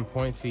there in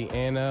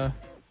Poinciana.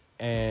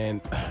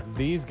 And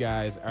these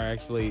guys are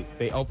actually,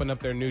 they opened up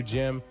their new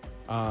gym.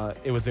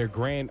 It was their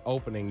grand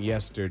opening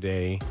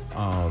yesterday.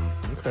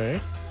 Okay.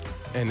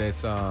 And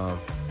it's,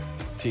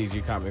 geez,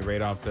 you caught me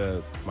right off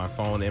my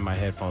phone and my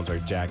headphones are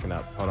jacking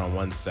up. Hold on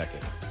 1 second.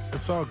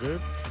 It's all good.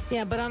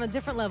 Yeah, but on a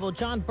different level,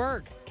 John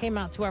Burke came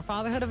out to our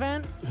fatherhood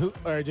event.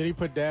 Did he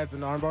put dads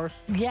in arm bars?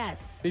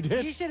 Yes. He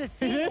did? You should have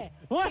seen it.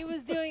 What? He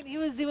was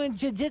doing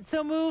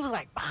jiu-jitsu moves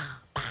like bah,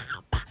 bah,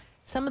 bah.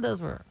 Some of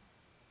those were,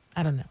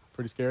 I don't know,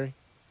 Pretty scary.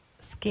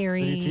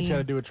 scary. Did he teach you how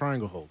to do a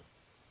triangle hold?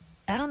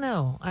 I don't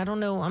know.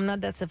 I'm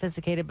not that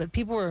sophisticated, but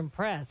people were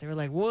impressed. They were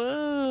like,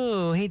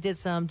 whoa. He did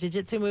some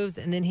jiu-jitsu moves,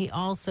 and then he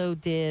also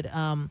did,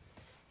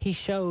 he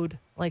showed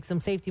like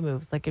some safety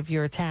moves, like if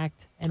you're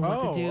attacked and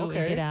what to do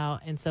and get out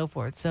and so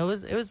forth. So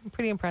it was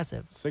pretty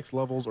impressive. 6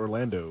 levels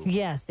Orlando.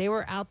 Yes, they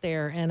were out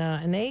there, and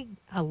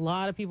a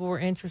lot of people were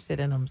interested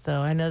in them.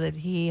 So I know that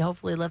he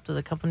hopefully left with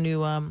a couple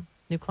new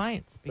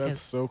clients. Because,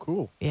 That's so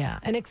cool. Yeah,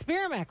 and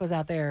Experamac was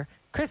out there.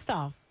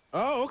 Christoph.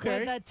 Oh,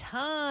 okay. With a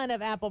ton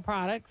of Apple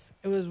products.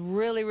 It was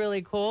really,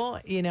 really cool.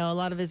 You know, a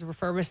lot of his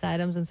refurbished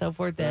items and so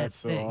forth that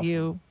awesome.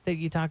 you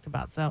talked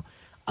about. So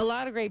a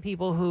lot of great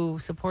people who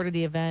supported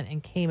the event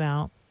and came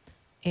out,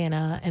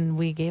 and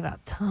we gave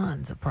out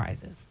tons of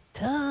prizes.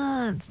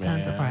 Tons of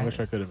prizes. I wish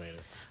I could have made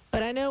it.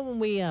 But I know when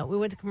we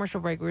went to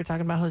commercial break, we were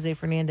talking about Jose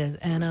Fernandez,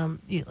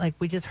 and like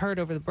we just heard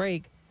over the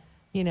break,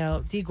 you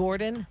know, D.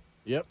 Gordon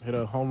Yep, hit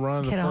a home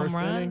run in the first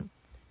inning.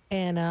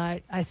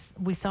 And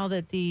we saw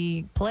that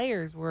the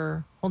players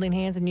were holding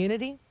hands in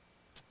unity.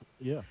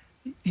 Yeah.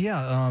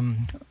 Yeah,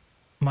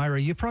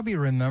 Myra, you probably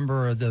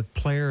remember the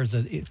players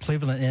at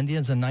Cleveland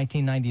Indians in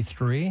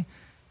 1993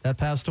 that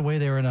passed away.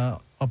 They were in a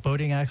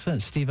boating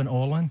accident. Stephen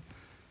Olin.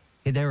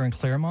 They were in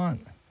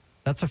Claremont.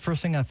 That's the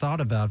first thing I thought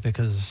about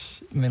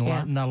because, I mean,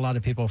 not a lot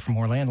of people from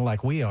Orlando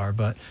like we are,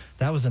 but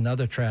that was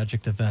another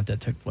tragic event that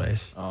took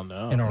place in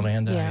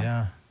Orlando.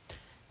 Yeah.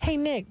 Hey,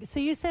 Nick, so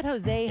you said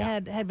Jose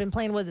had been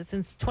playing, was it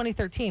since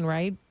 2013,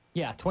 right?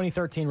 Yeah,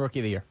 2013 Rookie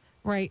of the Year.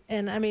 Right.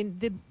 And, I mean,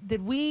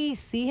 did we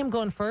see him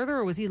going further,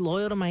 or was he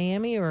loyal to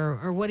Miami,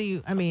 or what do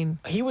you, I mean?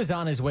 He was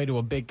on his way to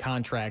a big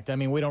contract. I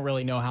mean, we don't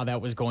really know how that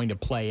was going to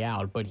play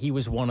out, but he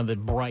was one of the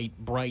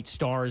bright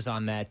stars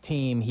on that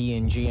team. He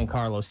and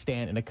Giancarlo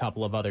Stanton and a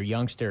couple of other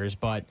youngsters,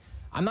 but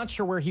I'm not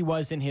sure where he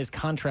was in his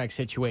contract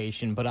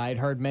situation, but I had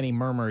heard many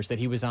murmurs that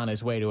he was on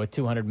his way to a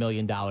 $200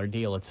 million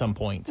deal at some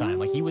point in time.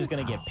 Like, he was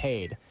going to get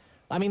paid.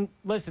 I mean,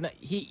 listen,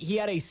 he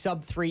had a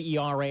sub-3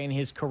 ERA in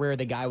his career.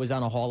 The guy was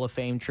on a Hall of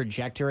Fame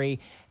trajectory,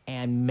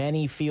 and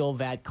many feel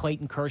that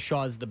Clayton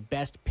Kershaw is the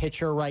best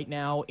pitcher right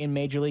now in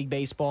Major League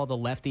Baseball, the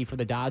lefty for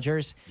the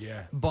Dodgers.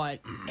 Yeah. But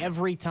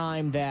every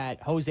time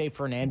that Jose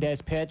Fernandez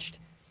pitched,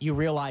 you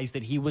realize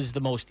that he was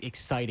the most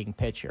exciting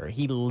pitcher.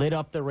 He lit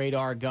up the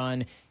radar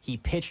gun. He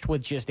pitched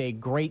with just a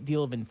great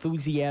deal of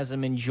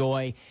enthusiasm and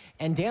joy.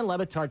 And Dan Le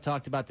Batard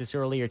talked about this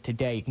earlier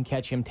today. You can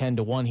catch him 10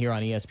 to 1 here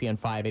on ESPN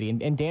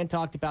 580. And Dan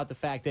talked about the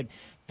fact that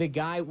the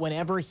guy,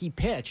 whenever he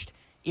pitched,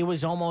 it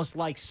was almost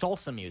like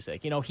salsa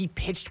music. You know, he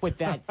pitched with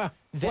that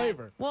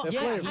flavor. Well,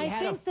 yeah, flavor. he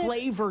had a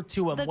flavor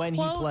to him when he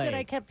played. The quote that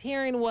I kept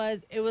hearing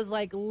was, it was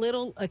like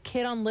a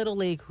kid on Little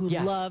League who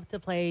loved to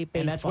play baseball.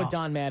 And that's what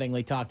Don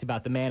Mattingly talked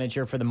about, the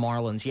manager for the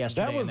Marlins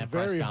yesterday in that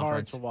press conference. That was very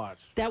hard to watch.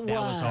 That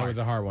was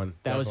a hard one.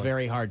 That was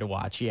very hard to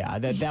watch, yeah.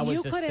 That was you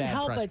a couldn't sad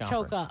help press but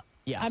conference. choke up.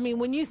 Yes. I mean,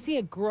 when you see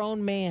a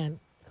grown man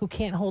who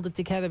can't hold it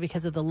together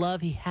because of the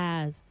love he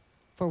has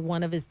for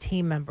one of his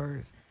team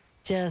members,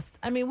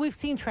 I mean, we've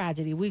seen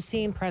tragedy. We've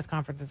seen press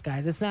conferences,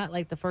 guys. It's not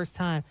like the first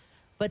time.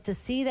 But to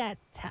see that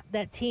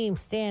team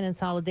stand in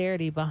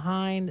solidarity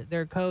behind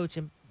their coach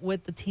and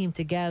with the team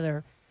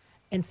together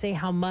and say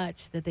how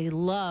much that they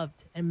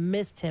loved and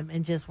missed him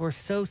and just were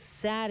so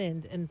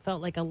saddened and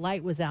felt like a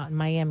light was out in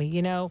Miami,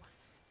 you know,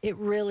 it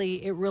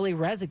really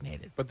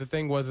resonated. But the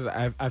thing was,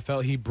 I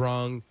felt he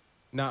brung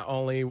not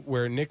only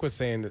where Nick was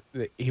saying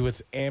that he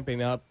was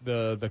amping up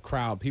the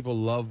crowd. People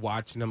love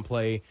watching him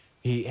play.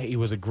 He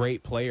was a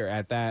great player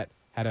at that,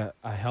 had a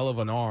hell of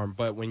an arm.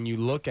 But when you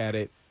look at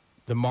it,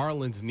 the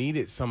Marlins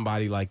needed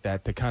somebody like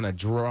that to kind of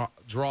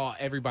draw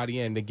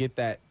everybody in, to get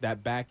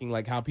that backing,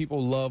 like how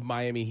people love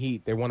Miami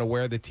Heat. They want to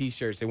wear the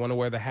T-shirts. They want to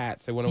wear the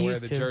hats. They want to wear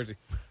the jersey.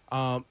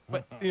 But,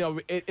 you know,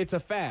 it's a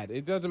fad.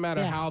 It doesn't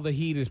matter how the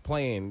Heat is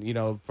playing, you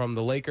know, from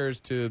the Lakers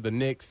to the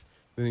Knicks,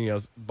 you know,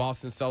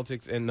 Boston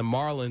Celtics, and the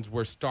Marlins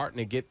were starting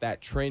to get that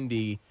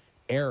trendy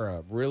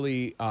era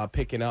really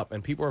picking up,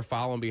 and people are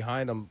following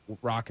behind them,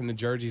 rocking the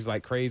jerseys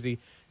like crazy.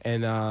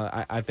 And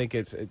I think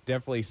it's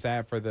definitely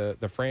sad for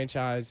the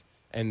franchise,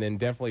 and then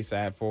definitely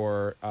sad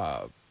for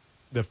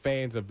the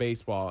fans of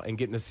baseball and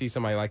getting to see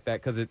somebody like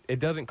that, because it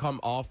doesn't come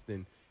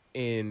often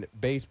in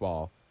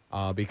baseball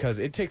because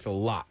it takes a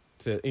lot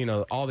to, you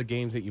know, all the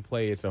games that you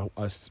play. It's a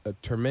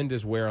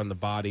tremendous wear on the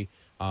body.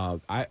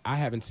 I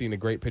haven't seen a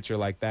great pitcher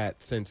like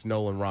that since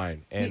Nolan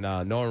Ryan, and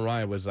Nolan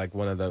Ryan was like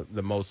one of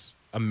the most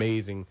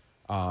amazing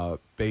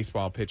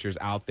baseball pitchers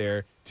out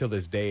there. Till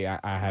this day,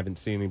 I haven't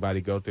seen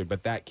anybody go through.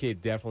 But that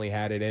kid definitely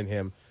had it in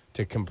him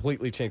to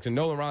completely change. And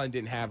Nolan Ryan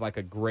didn't have like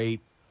a great,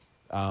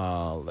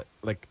 a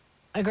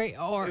great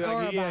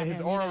aura. Yeah, his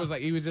aura was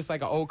like he was just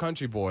like an old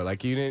country boy.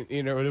 Like you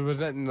didn't, there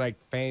was nothing like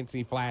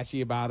fancy,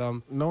 flashy about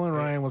him. Nolan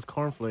Ryan was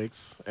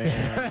cornflakes,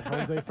 and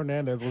Jose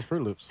Fernandez was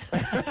Fruit Loops.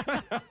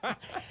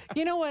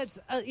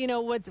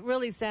 What's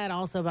really sad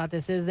also about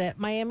this is that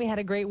Miami had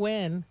a great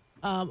win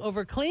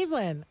over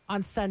Cleveland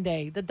on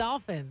Sunday, the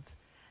Dolphins,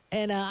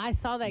 and I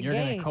saw that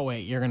game.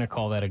 You're gonna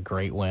call that a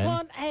great win?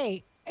 Well,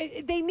 hey.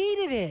 They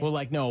needed it. Well,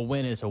 no, a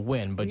win is a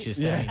win, but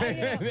just a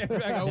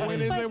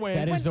win is a win.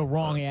 That is the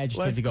wrong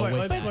adjective to go with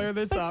that. Let's clear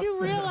this up. But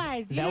you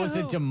realize that was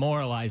a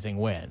demoralizing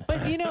win.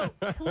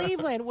 But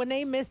Cleveland, when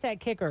they missed that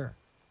kicker,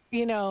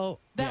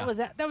 that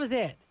was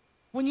it.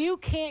 When you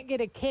can't get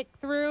a kick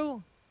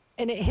through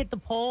and it hit the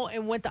pole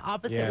and went the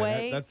opposite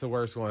way. That's the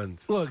worst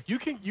ones. Look, you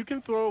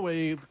can throw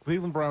away the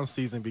Cleveland Browns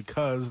season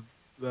because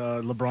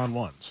LeBron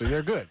won, so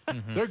they're good.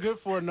 Mm-hmm. They're good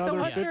for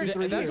another 53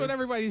 years. That's what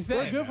everybody's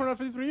saying. They're good for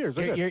another 53 years.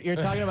 You're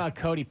talking about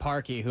Cody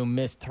Parkey, who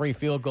missed 3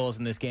 field goals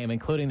in this game,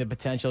 including the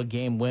potential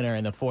game winner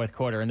in the fourth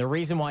quarter. And the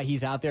reason why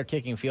he's out there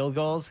kicking field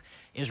goals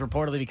is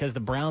reportedly because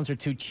the Browns are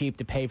too cheap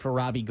to pay for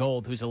Robbie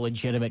Gould, who's a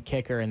legitimate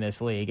kicker in this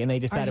league. And they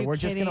decided we're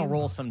just going to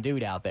roll some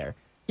dude out there.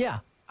 Yeah.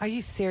 Are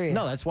you serious?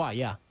 No, that's why,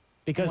 yeah.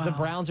 Because the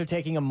Browns are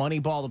taking a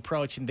Moneyball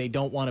approach, and they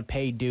don't want to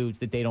pay dudes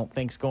that they don't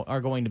think are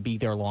going to be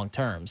there long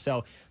term.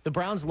 So the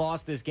Browns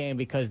lost this game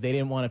because they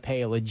didn't want to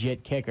pay a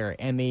legit kicker,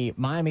 and the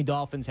Miami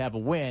Dolphins have a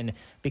win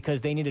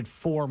because they needed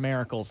 4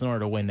 miracles in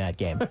order to win that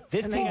game.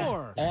 This team is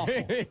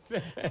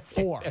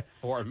awful.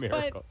 4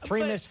 miracles.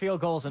 3 missed field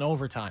goals in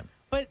overtime.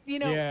 But, we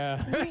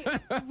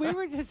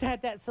were just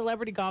at that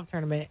celebrity golf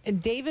tournament,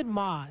 and David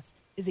Moss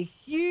is a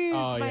huge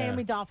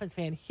Miami Dolphins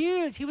fan.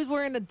 Huge. He was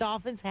wearing a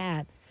Dolphins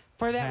hat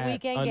for that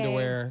weekend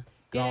underwear,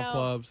 game. golf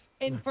clubs.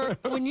 And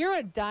when you're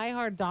a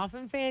diehard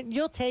Dolphin fan,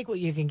 you'll take what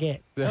you can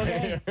get.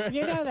 Okay?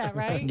 You know that,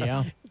 right?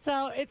 Yeah.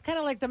 So it's kind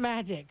of like the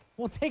Magic.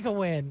 We'll take a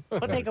win.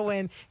 We'll take a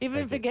win, even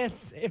if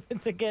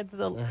it's against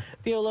the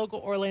local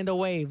Orlando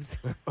Waves.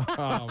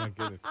 Oh my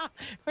goodness.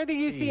 Or the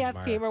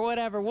UCF team or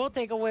whatever. We'll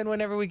take a win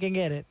whenever we can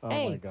get it.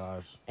 Oh my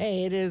gosh.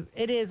 Hey,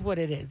 it is what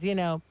it is,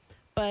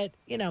 But,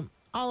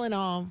 all in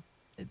all,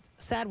 it's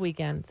a sad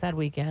weekend.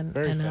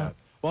 Very sad.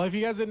 Well, if you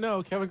guys didn't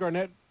know, Kevin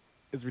Garnett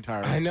is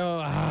retiring. I know.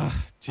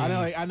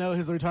 I know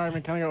his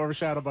retirement kind of got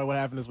overshadowed by what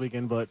happened this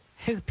weekend, but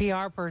his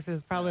PR person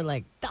is probably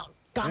like,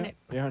 doggone it.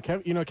 Yeah,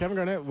 Kevin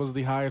Garnett was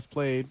the highest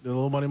paid. The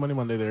little Money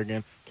Monday there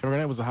again. Kevin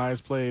Garnett was the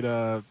highest paid.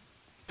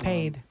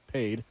 Paid.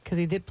 Because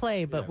he did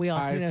play, but we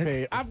also know.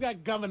 Paid. I've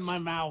got gum in my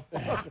mouth.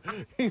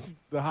 He's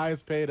the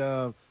highest paid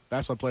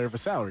basketball player for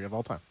salary of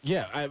all time.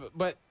 Yeah,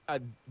 but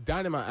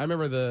Dynamite. I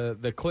remember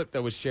the clip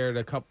that was shared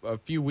a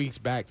few weeks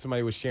back.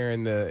 Somebody was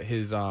sharing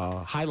his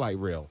highlight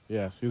reel.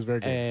 Yes, he was very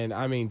good. And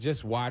I mean,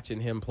 just watching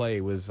him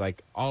play was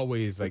like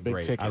always like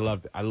great. Ticket. I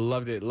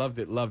loved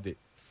it.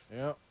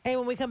 Yeah. Hey,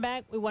 when we come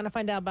back, we want to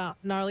find out about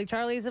Gnarly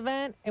Charlie's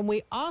event, and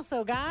we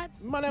also got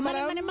Mondays.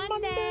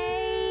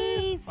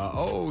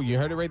 You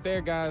heard it right there,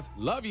 guys.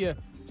 Love you.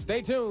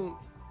 Stay tuned.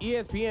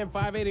 ESPN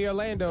 580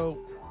 Orlando.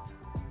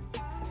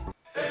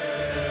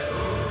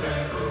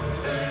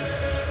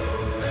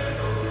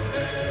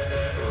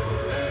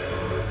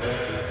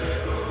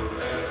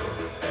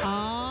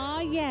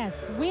 Yes,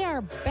 we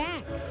are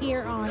back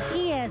here on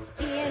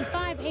ESPN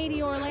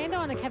 580 Orlando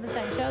on the Kevin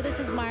Sutton Show. This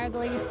is Myra, the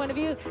lady's point of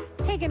view,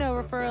 taking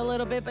over for a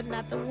little bit, but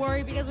not to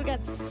worry because we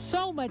got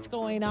so much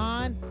going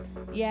on.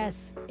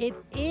 Yes, it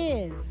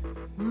is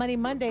Money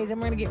Mondays,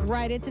 and we're going to get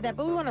right into that.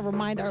 But we want to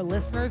remind our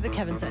listeners the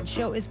Kevin Sutton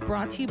Show is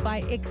brought to you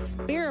by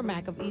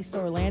Expo of East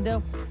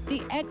Orlando,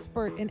 the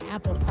expert in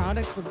Apple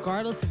products,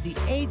 regardless of the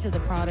age of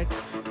the product.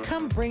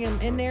 Come bring them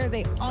in there.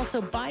 They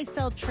also buy,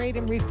 sell, trade,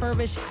 and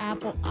refurbish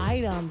Apple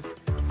items.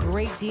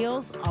 Great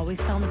deals. Always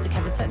tell them that the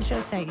Kevin Sutton Show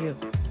sent you.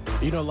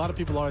 A lot of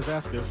people always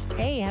ask us,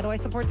 hey, how do I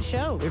support the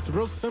show? It's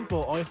real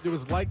simple. All you have to do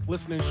is like,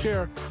 listen, and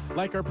share.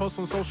 Like our posts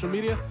on social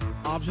media,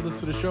 options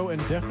to the show,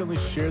 and definitely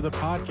share the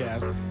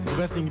podcast. The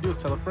best thing you can do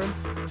is tell a friend,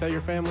 tell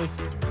your family,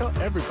 tell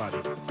everybody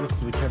to listen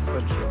to the Kevin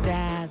Sutton Show.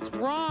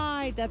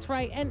 That's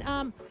right.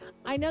 And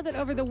I know that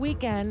over the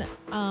weekend,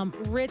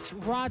 Rich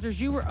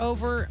Rogers, you were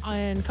over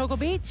on Cocoa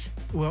Beach?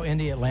 Well,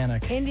 Indy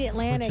Atlantic.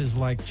 Which is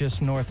like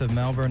just north of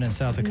Melbourne and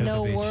south of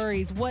Cocoa Beach. No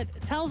worries.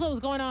 Tell us what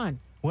was going on.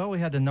 Well, we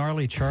had the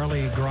Gnarly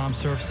Charlie Grom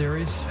Surf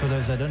Series. For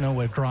those that don't know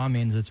what Grom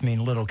means, it's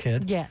mean little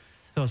kid.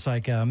 Yes. So it's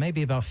like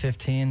maybe about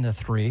 15 to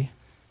 3.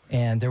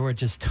 And there were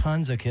just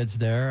tons of kids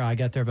there. I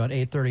got there about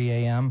 8:30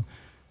 a.m.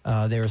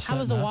 They were How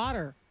was the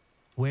water?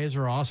 Waves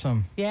were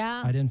awesome.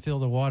 Yeah? I didn't feel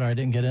the water. I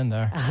didn't get in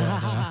there.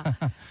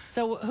 But,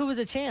 so who was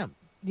a champ?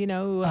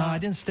 I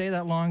didn't stay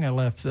that long. I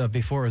left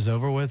before it was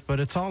over with. But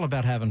it's all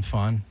about having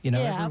fun.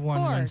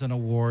 Everyone wins an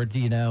award.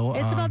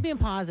 It's about being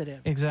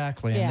positive.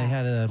 Exactly. Yeah. And they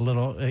had a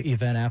little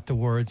event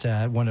afterwards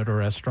at one of the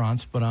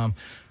restaurants. But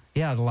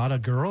Yeah, a lot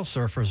of girl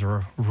surfers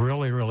were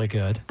really, really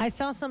good. I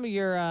saw some of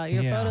your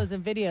photos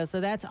and videos,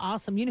 so that's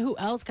awesome. You know who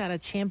else got a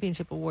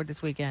championship award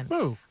this weekend?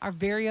 Who? Our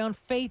very own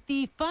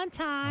Faithy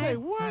Funtime. Say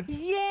what?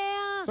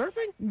 Yeah.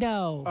 Surfing?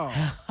 No.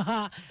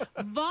 Oh.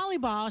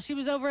 Volleyball. She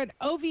was over at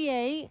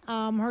OVA.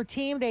 Her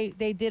team, they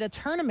did a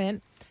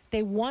tournament.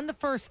 They won the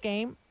first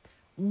game,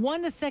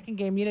 won the second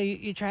game. You know,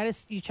 you try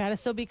to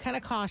still be kind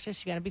of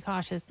cautious. You got to be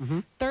cautious.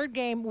 Mm-hmm. Third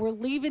game, we're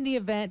leaving the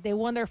event. They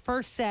won their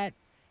first set.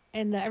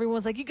 And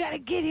everyone's like, you got to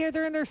get here.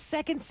 They're in their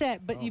second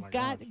set. But you've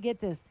got to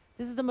get this.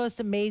 This is the most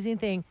amazing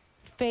thing.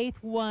 Faith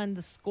won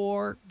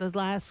the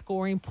last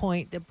scoring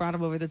point that brought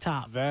him over the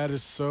top. That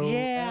is so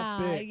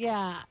epic.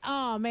 Yeah.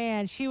 Oh,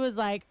 man. She was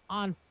like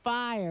on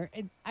fire.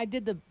 And I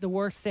did the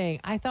worst thing.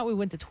 I thought we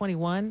went to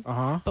 21.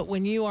 But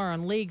when you are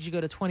on leagues, you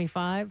go to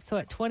 25. So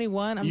at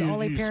 21, I'm the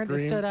only parent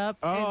that stood up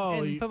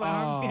and put my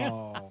arms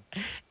down.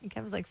 And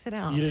Kevin's like, sit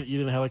down. You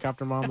didn't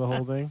helicopter mom the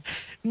whole thing?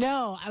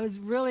 No, I was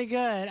really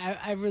good.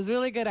 I was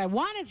really good. I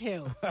wanted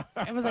to.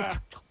 It was like...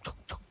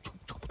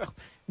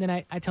 Then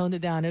I toned it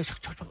down.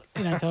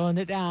 And I toned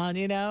it down,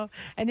 you know.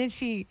 And then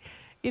she,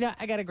 you know,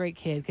 I got a great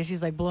kid because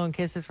she's like blowing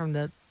kisses from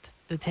the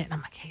tent. And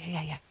I'm like,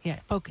 yeah,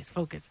 focus.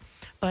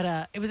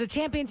 But it was a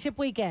championship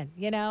weekend,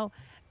 you know.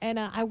 And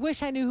I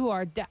wish I knew who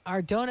our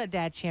donut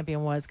dad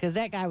champion was because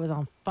that guy was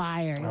on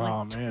fire.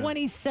 Oh, like man.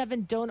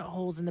 27 donut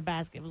holes in the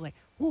basket. It was like,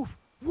 woof,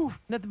 woof,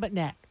 nothing but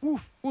net.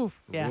 Woof, woof.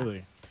 Yeah.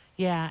 Really?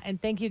 Yeah,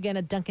 and thank you again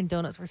to Dunkin'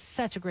 Donuts for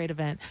such a great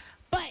event.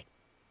 But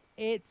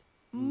it's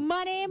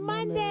Money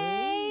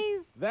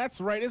Mondays.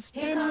 That's right. It's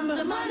been.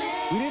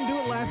 We didn't do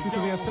it last week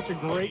because we had such a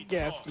great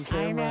guest.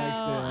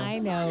 I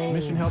know.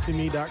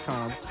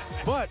 MissionHealthyMe.com.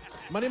 But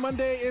Money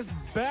Monday is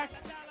back.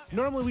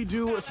 Normally we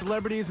do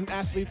celebrities and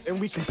athletes and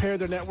we compare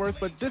their net worth,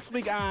 but this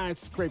week I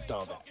scraped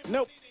all that.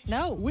 Nope.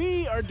 No.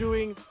 We are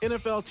doing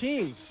NFL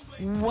teams.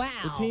 Wow.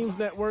 The team's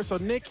net worth. So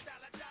Nick,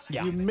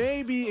 you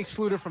may be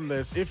excluded from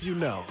this if you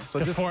know. So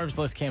The Forbes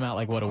list came out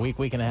like, what, a week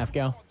and a half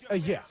ago?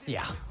 Yeah.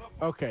 Yeah.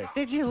 Okay.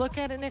 Did you look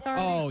at it, Nick,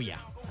 already? Oh, yeah.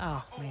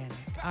 Oh, man.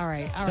 All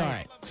right. It's all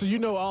right. So you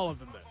know all of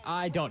them then?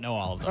 I don't know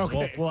all of them.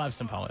 Okay. We'll have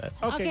some fun with it.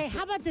 Okay,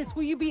 how about this?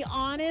 Will you be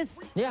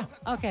honest? Yeah.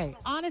 Okay,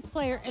 honest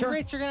player. And Sure.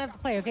 Rich, you're going to have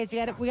to play, okay? So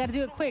we got to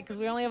do it quick because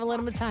we only have a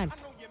little bit of time.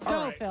 Go,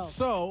 All right. Phil.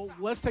 So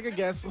let's take a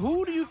guess.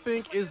 Who do you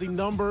think is the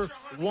number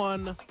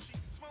one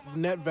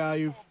net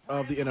value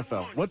of the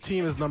NFL? What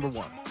team is number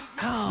one?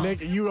 Oh.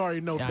 Nick, you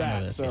already know Yeah, I that.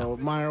 know this, So,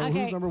 Myra,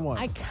 Okay, who's number one?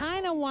 I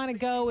kind of want to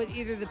go with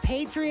either the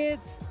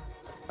Patriots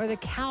or the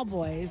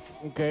Cowboys.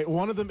 Okay,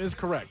 one of them is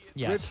correct.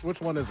 Yes. Rich,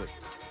 which one is it?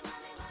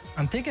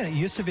 I'm thinking it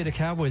used to be the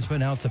Cowboys, but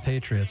now it's the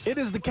Patriots. It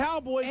is the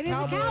Cowboys. It is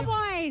the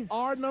Cowboys.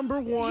 Are number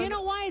one. You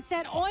know why? It's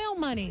that oil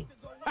money.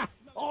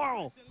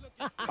 Oral.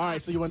 All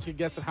right, so you want to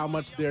guess at how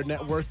much their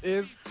net worth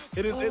is?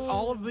 It is.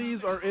 All of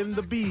these are in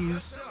the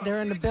B's.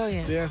 They're in the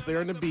billions. Yes,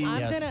 they're in the B's.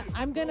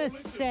 I'm gonna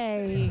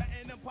say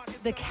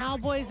the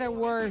Cowboys are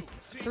worth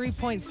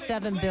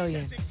 $3.7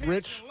 billion.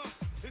 Rich?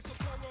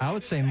 I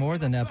would say more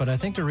than that, but I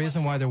think the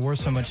reason why they're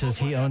worth so much is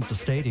he owns the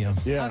stadium.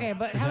 Yeah. Okay,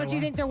 but how much do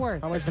you think they're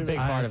worth? How much It's a big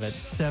part of it.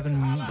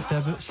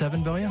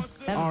 $7 billion?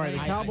 All right, the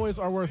Cowboys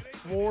are worth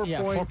 4.2.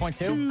 Yeah,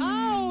 4.2.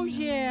 Oh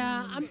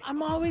yeah,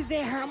 I'm always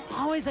there. I'm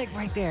always like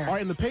right there. All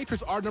right, and the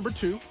Patriots are number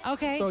 2.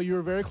 Okay. So you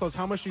were very close.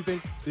 How much do you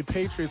think the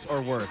Patriots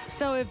are worth?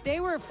 So if they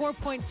were at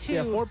 4.2,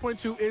 Yeah,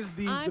 4.2 is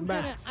the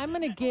max. I'm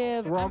gonna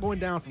give. We're all going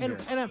down from and,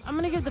 there. and I'm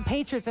gonna give the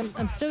Patriots.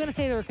 I'm still gonna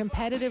say they're a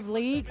competitive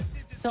league.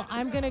 So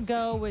I'm gonna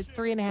go with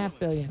 $3.5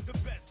 billion.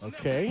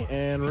 Okay,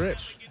 and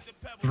Rich.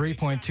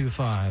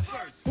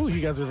 3.25. Ooh,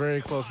 you guys are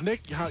very close.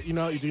 Nick, do you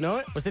know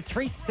it? Was it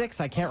 3.6?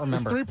 I can't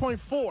remember. It's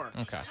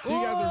 3.4. Okay. So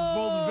you guys are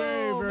both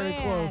very, Whoa, very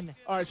man. close.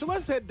 All right, so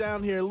let's head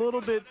down here a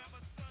little bit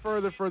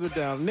further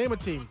down. Name a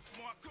team.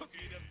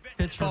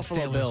 Pittsburgh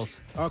Buffalo Steelers. Bills.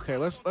 Okay,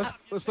 let's look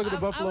at the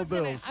Buffalo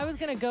Bills. I was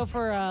gonna go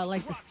for the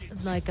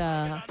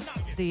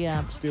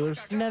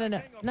Steelers. no,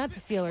 not the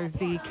Steelers.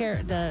 The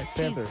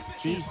Panthers.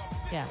 Chiefs. Chiefs.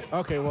 Yeah,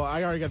 Okay, well,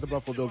 I already got the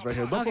Buffalo Bills right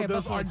here. Buffalo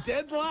Bills Buffalo. are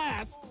dead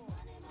last.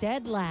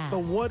 dead last. So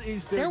what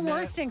is their They're net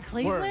worse than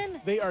Cleveland?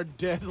 worth? They are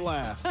dead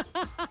last.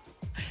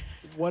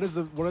 What is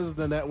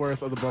the net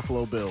worth of the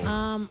Buffalo Bills?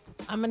 I'm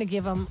gonna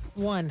give them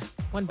 $1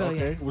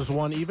 billion. Okay, was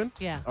one even?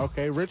 Yeah.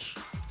 Okay, Rich.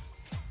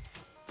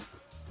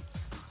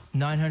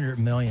 900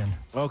 million.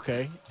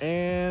 Okay,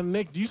 and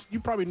Nick, you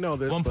probably know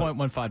this. but-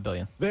 1.15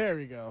 billion. There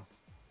you go.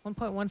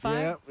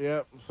 1.15.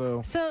 Yep.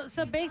 So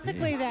So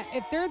basically, that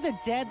if they're the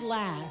dead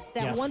last,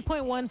 that Yes.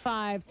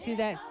 1.15 to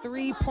that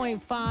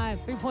 3.4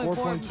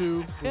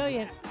 4.2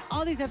 billion,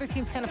 all these other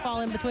teams kind of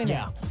fall in between.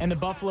 Yeah, and the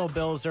Buffalo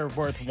Bills are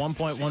worth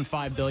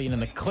 1.15 billion, and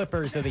the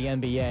Clippers of the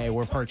NBA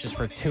were purchased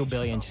for $2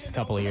 billion just a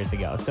couple of years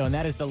ago. So, and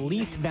that is the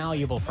least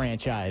valuable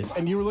franchise.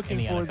 And you were looking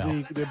in the for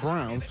NFL. the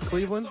Browns,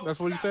 Cleveland.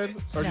 That's what you said.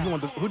 Or No. you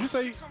want who'd you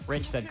say?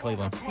 Rich said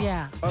Cleveland.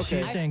 Yeah.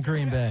 Okay, She's saying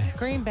Green Bay.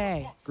 Green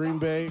Bay. Green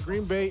Bay.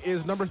 Green Bay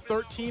is number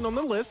 13 on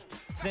the list.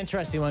 It's an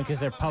interesting one because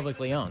they're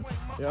publicly owned.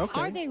 Yeah. Okay.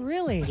 Are they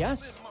really?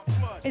 Yes.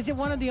 Is it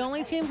one of the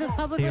only teams that's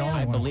publicly The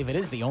only owned? I believe it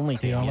is the only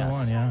The team. only yes.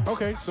 one, yeah.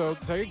 Okay, so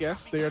take a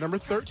guess. They are number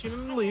 13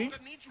 in the league.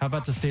 How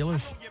about the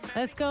Steelers?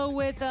 Let's go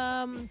with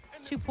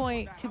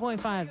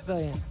 2.5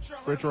 billion.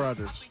 Rich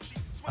Rogers.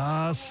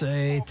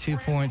 Say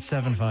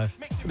 2.75.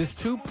 It is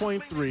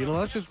 2.3. Now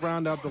let's just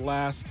round out the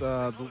last,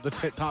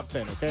 top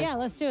 10, okay? Yeah,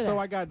 let's do that. So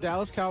I got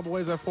Dallas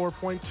Cowboys at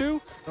 4.2.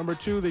 Number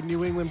 2, the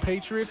New England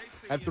Patriots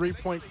at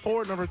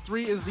 3.4. Number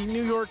 3 is the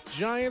New York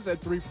Giants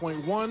at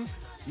 3.1.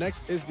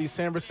 Next is the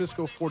San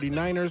Francisco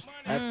 49ers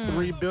at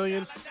 $3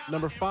 billion.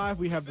 Number 5,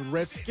 we have the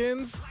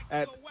Redskins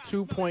at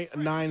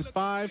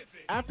 2.95.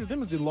 After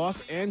them is the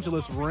Los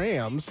Angeles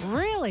Rams.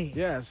 Really?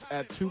 Yes,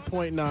 at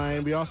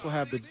 2.9. We also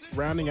have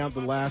rounding out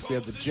the last, we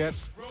have the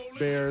Jets,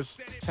 Bears,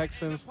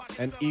 Texans,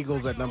 and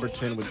Eagles at number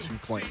 10 with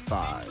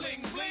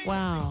 2.5.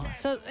 Wow.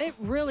 So it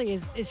really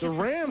is. It's The just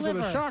Rams a are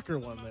the sliver. shocker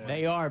one there.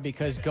 They are,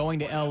 because going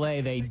to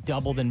L.A., they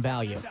doubled in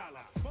value.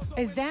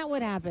 Is that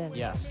what happened?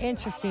 Yes.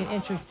 Interesting.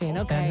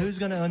 Okay. And who's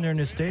going to own their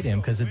new stadium?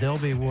 Because they'll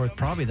be worth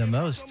probably the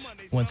most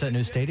once that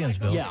new stadium's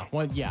built.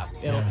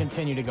 It'll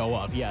continue to go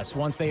up. Yes,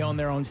 once they own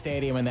their own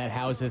stadium and that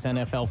houses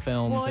NFL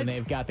films, Well, and it's-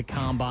 they've got the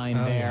combine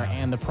there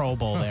and the Pro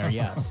Bowl there.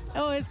 Yes.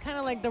 Oh, it's kind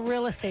of like the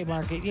real estate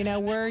market. You know,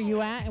 where are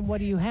you at and what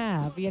do you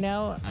have? You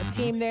know, a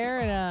team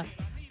there and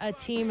a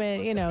team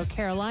in,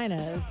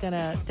 Carolina is going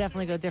to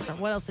definitely go different.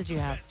 What else did you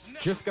have?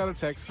 Just got a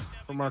text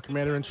from our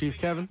Commander-in-Chief,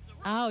 Kevin.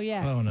 Oh,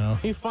 yes. Oh, no.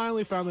 He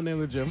finally found the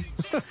name of the gym.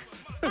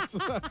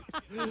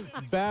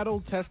 Battle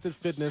Tested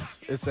Fitness.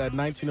 It's at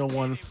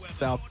 1901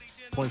 South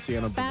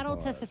Poinciana Battle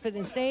Boulevard. Tested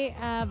Fitness. They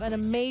have an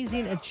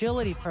amazing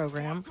agility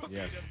program.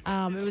 Yes.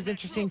 It was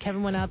interesting.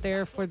 Kevin went out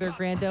there for their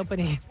grand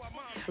opening.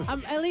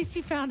 At least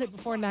he found it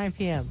before 9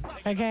 p.m.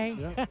 Okay?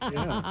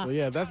 Yeah.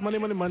 So, that's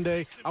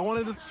Monday. I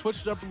wanted to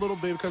switch it up a little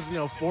bit because,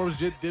 Forbes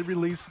did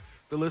release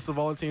the list of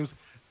all the teams.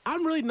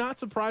 I'm really not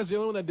surprised. The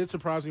only one that did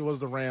surprise me was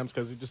the Rams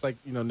because, just like,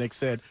 Nick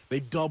said, they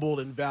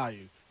doubled in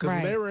value. Because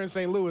when they were in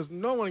St. Louis,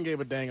 no one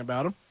gave a dang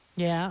about them.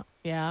 Yeah.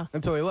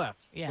 Until they left.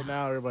 Yeah. So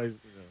now everybody's...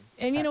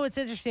 And what's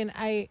interesting?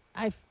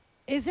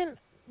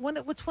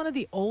 What's one of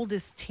the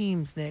oldest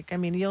teams, Nick? I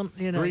mean,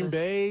 Green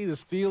Bay, the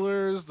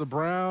Steelers, the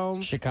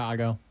Browns,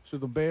 Chicago. the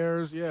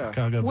Bears, yeah.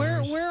 Chicago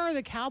Bears. Where are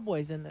the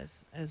Cowboys in this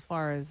as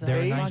far as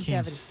They're longevity?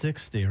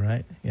 1960,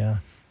 right? Yeah.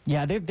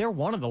 Yeah, they're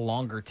one of the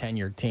longer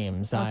tenured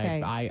teams.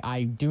 Okay.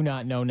 I do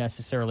not know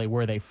necessarily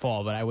where they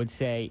fall, but I would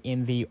say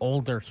in the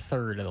older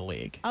third of the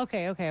league.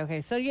 Okay.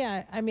 So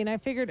I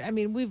figured.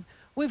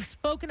 We've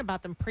spoken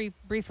about them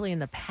briefly in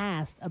the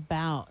past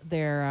about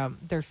their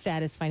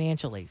status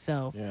financially.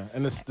 So Yeah,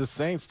 and the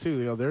Saints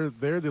too.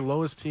 They're the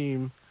lowest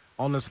team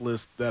on this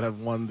list that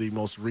have won the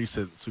most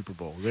recent Super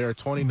Bowl. They are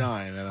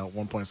 29 at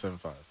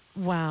 1.75.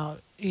 wow,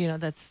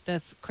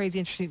 that's crazy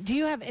interesting. Do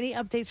you have any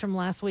updates from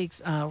last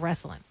week's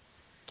wrestling?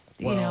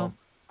 Well,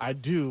 I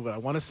do, but I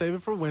want to save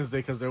it for Wednesday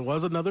because there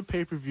was another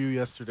pay-per-view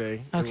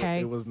yesterday.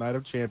 Okay. It was Night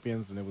of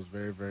Champions, and it was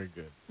very, very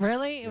good.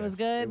 Really? It was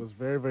good? It was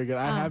very, very good.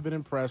 I have been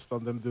impressed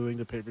on them doing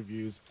the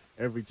pay-per-views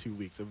every 2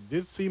 weeks. It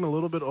did seem a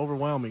little bit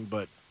overwhelming,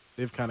 but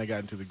they've kind of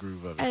gotten to the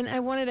groove of it. And I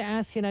wanted to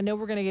ask you, and I know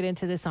we're going to get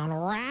into this on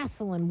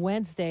Wrestling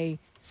Wednesday,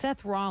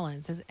 Seth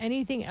Rollins, has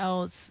anything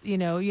else,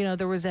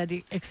 there was that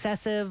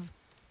excessive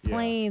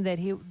plane that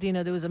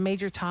there was a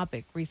major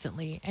topic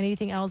recently.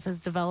 Anything else has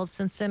developed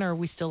since then, or are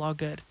we still all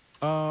good?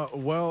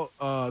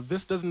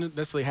 This doesn't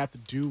necessarily have to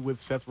do with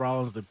Seth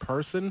Rollins, the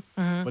person,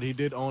 but he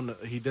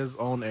does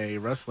own a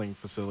wrestling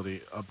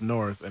facility up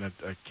north, and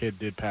a kid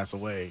did pass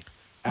away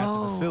at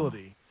the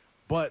facility,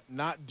 but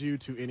not due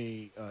to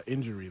any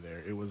injury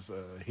there. It was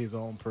his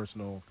own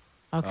personal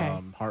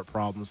heart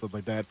problems, stuff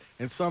like that.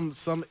 And some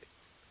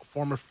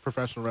former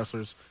professional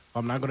wrestlers,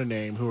 I'm not going to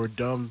name, who are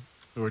dumb,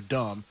 want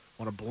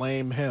to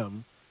blame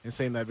him and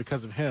saying that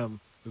because of him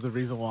is the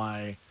reason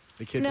why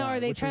the kid died. Are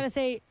they trying to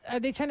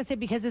say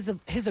because of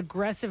his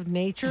aggressive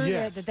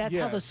nature that's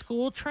how the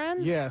school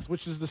trends? Yes,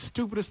 which is the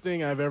stupidest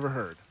thing I've ever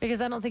heard.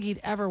 Because I don't think he'd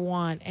ever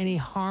want any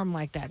harm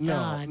like that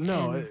done.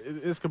 No,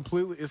 And it's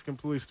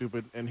completely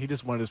stupid, and he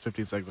just wanted his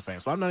 15 seconds of fame.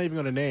 So I'm not even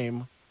going to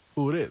name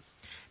who it is.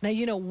 Now,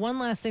 one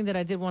last thing that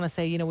I did want to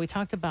say, we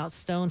talked about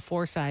Stone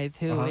Forsythe,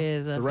 who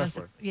is a the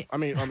wrestler. Yeah. I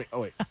mean, oh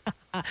wait.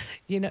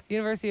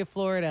 University of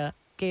Florida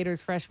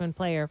Gators freshman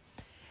player.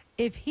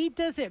 If he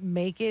doesn't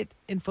make it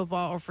in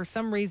football or for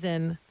some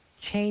reason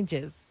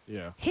changes,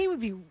 he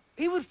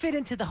would fit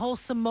into the whole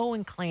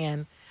Samoan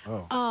clan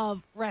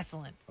of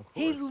wrestling.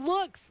 He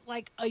looks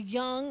like a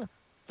young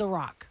The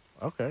Rock.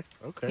 Okay.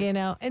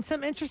 And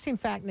some interesting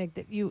fact, Nick,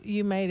 that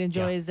you might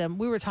enjoy is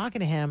we were talking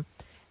to him,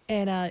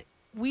 and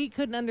we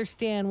couldn't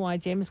understand why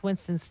Jameis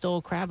Winston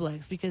stole crab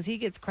legs, because he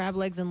gets crab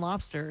legs and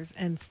lobsters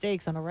and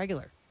steaks on a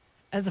regular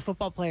as a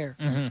football player.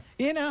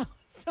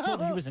 So,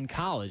 Well, he was in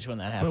college when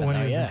that happened. when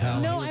he was in yeah.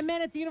 college. no, I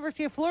meant at the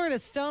University of Florida.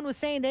 Stone was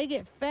saying they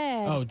get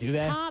fed. Oh, do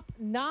they?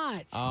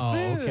 Top-notch Oh,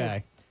 food.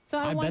 okay. So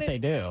I bet they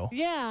do.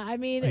 Yeah, I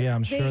mean, Yeah,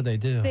 I'm sure they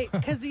do.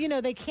 Because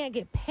they can't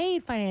get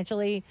paid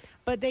financially,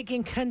 but they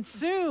can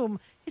consume.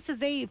 He says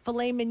they eat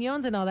filet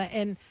mignons and all that.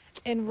 And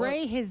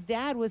Ray, his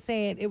dad, was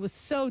saying it was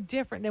so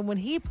different than when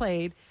he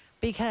played,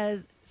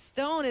 because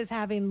Stone is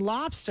having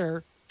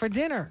lobster for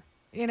dinner.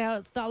 You know,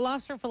 it's the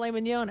lobster filet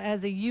mignon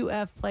as a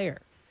UF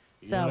player.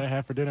 You know what I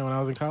had for dinner when I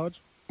was in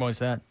college? What's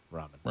that?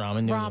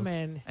 Ramen noodles.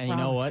 And you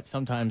know what?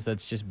 Sometimes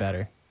that's just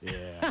better.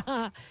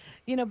 Yeah.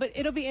 You know, but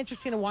it'll be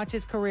interesting to watch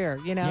his career.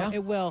 You know, Yeah.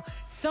 it will.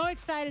 So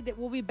excited that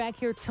we'll be back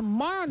here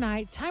tomorrow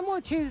night, Time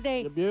War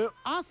Tuesday. Yep.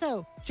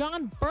 Also,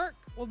 John Burke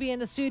will be in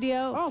the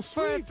studio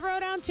for a sweet.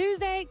 Throwdown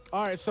Tuesday.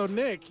 All right, so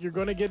Nick, you're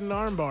going to get an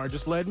armbar.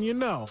 Just letting you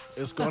know.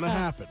 It's going to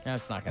happen.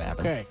 That's not going to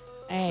happen. Okay.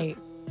 Hey,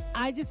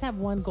 I just have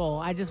one goal.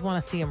 I just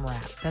want to see him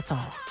rap. That's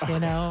all. You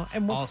know,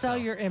 and we'll Also, sell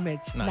your image.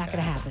 not Not going to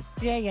gonna happen.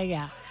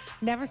 Yeah.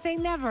 Never say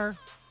never.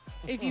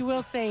 If you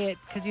will say it,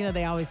 because you know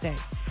they always say.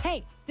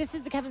 Hey, this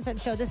is the Kevin Sutton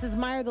Show. This is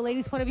Meyer, the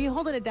ladies' point of view,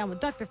 holding it down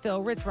with Dr.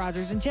 Phil, Rich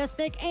Rogers, and Jess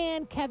Nick,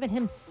 and Kevin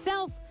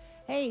himself.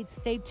 Hey,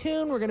 stay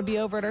tuned. We're going to be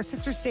over at our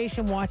sister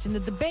station watching the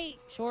debate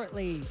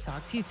shortly.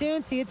 Talk to you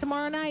soon. See you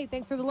tomorrow night.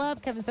 Thanks for the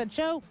love.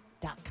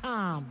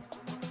 KevinSuttonShow.com.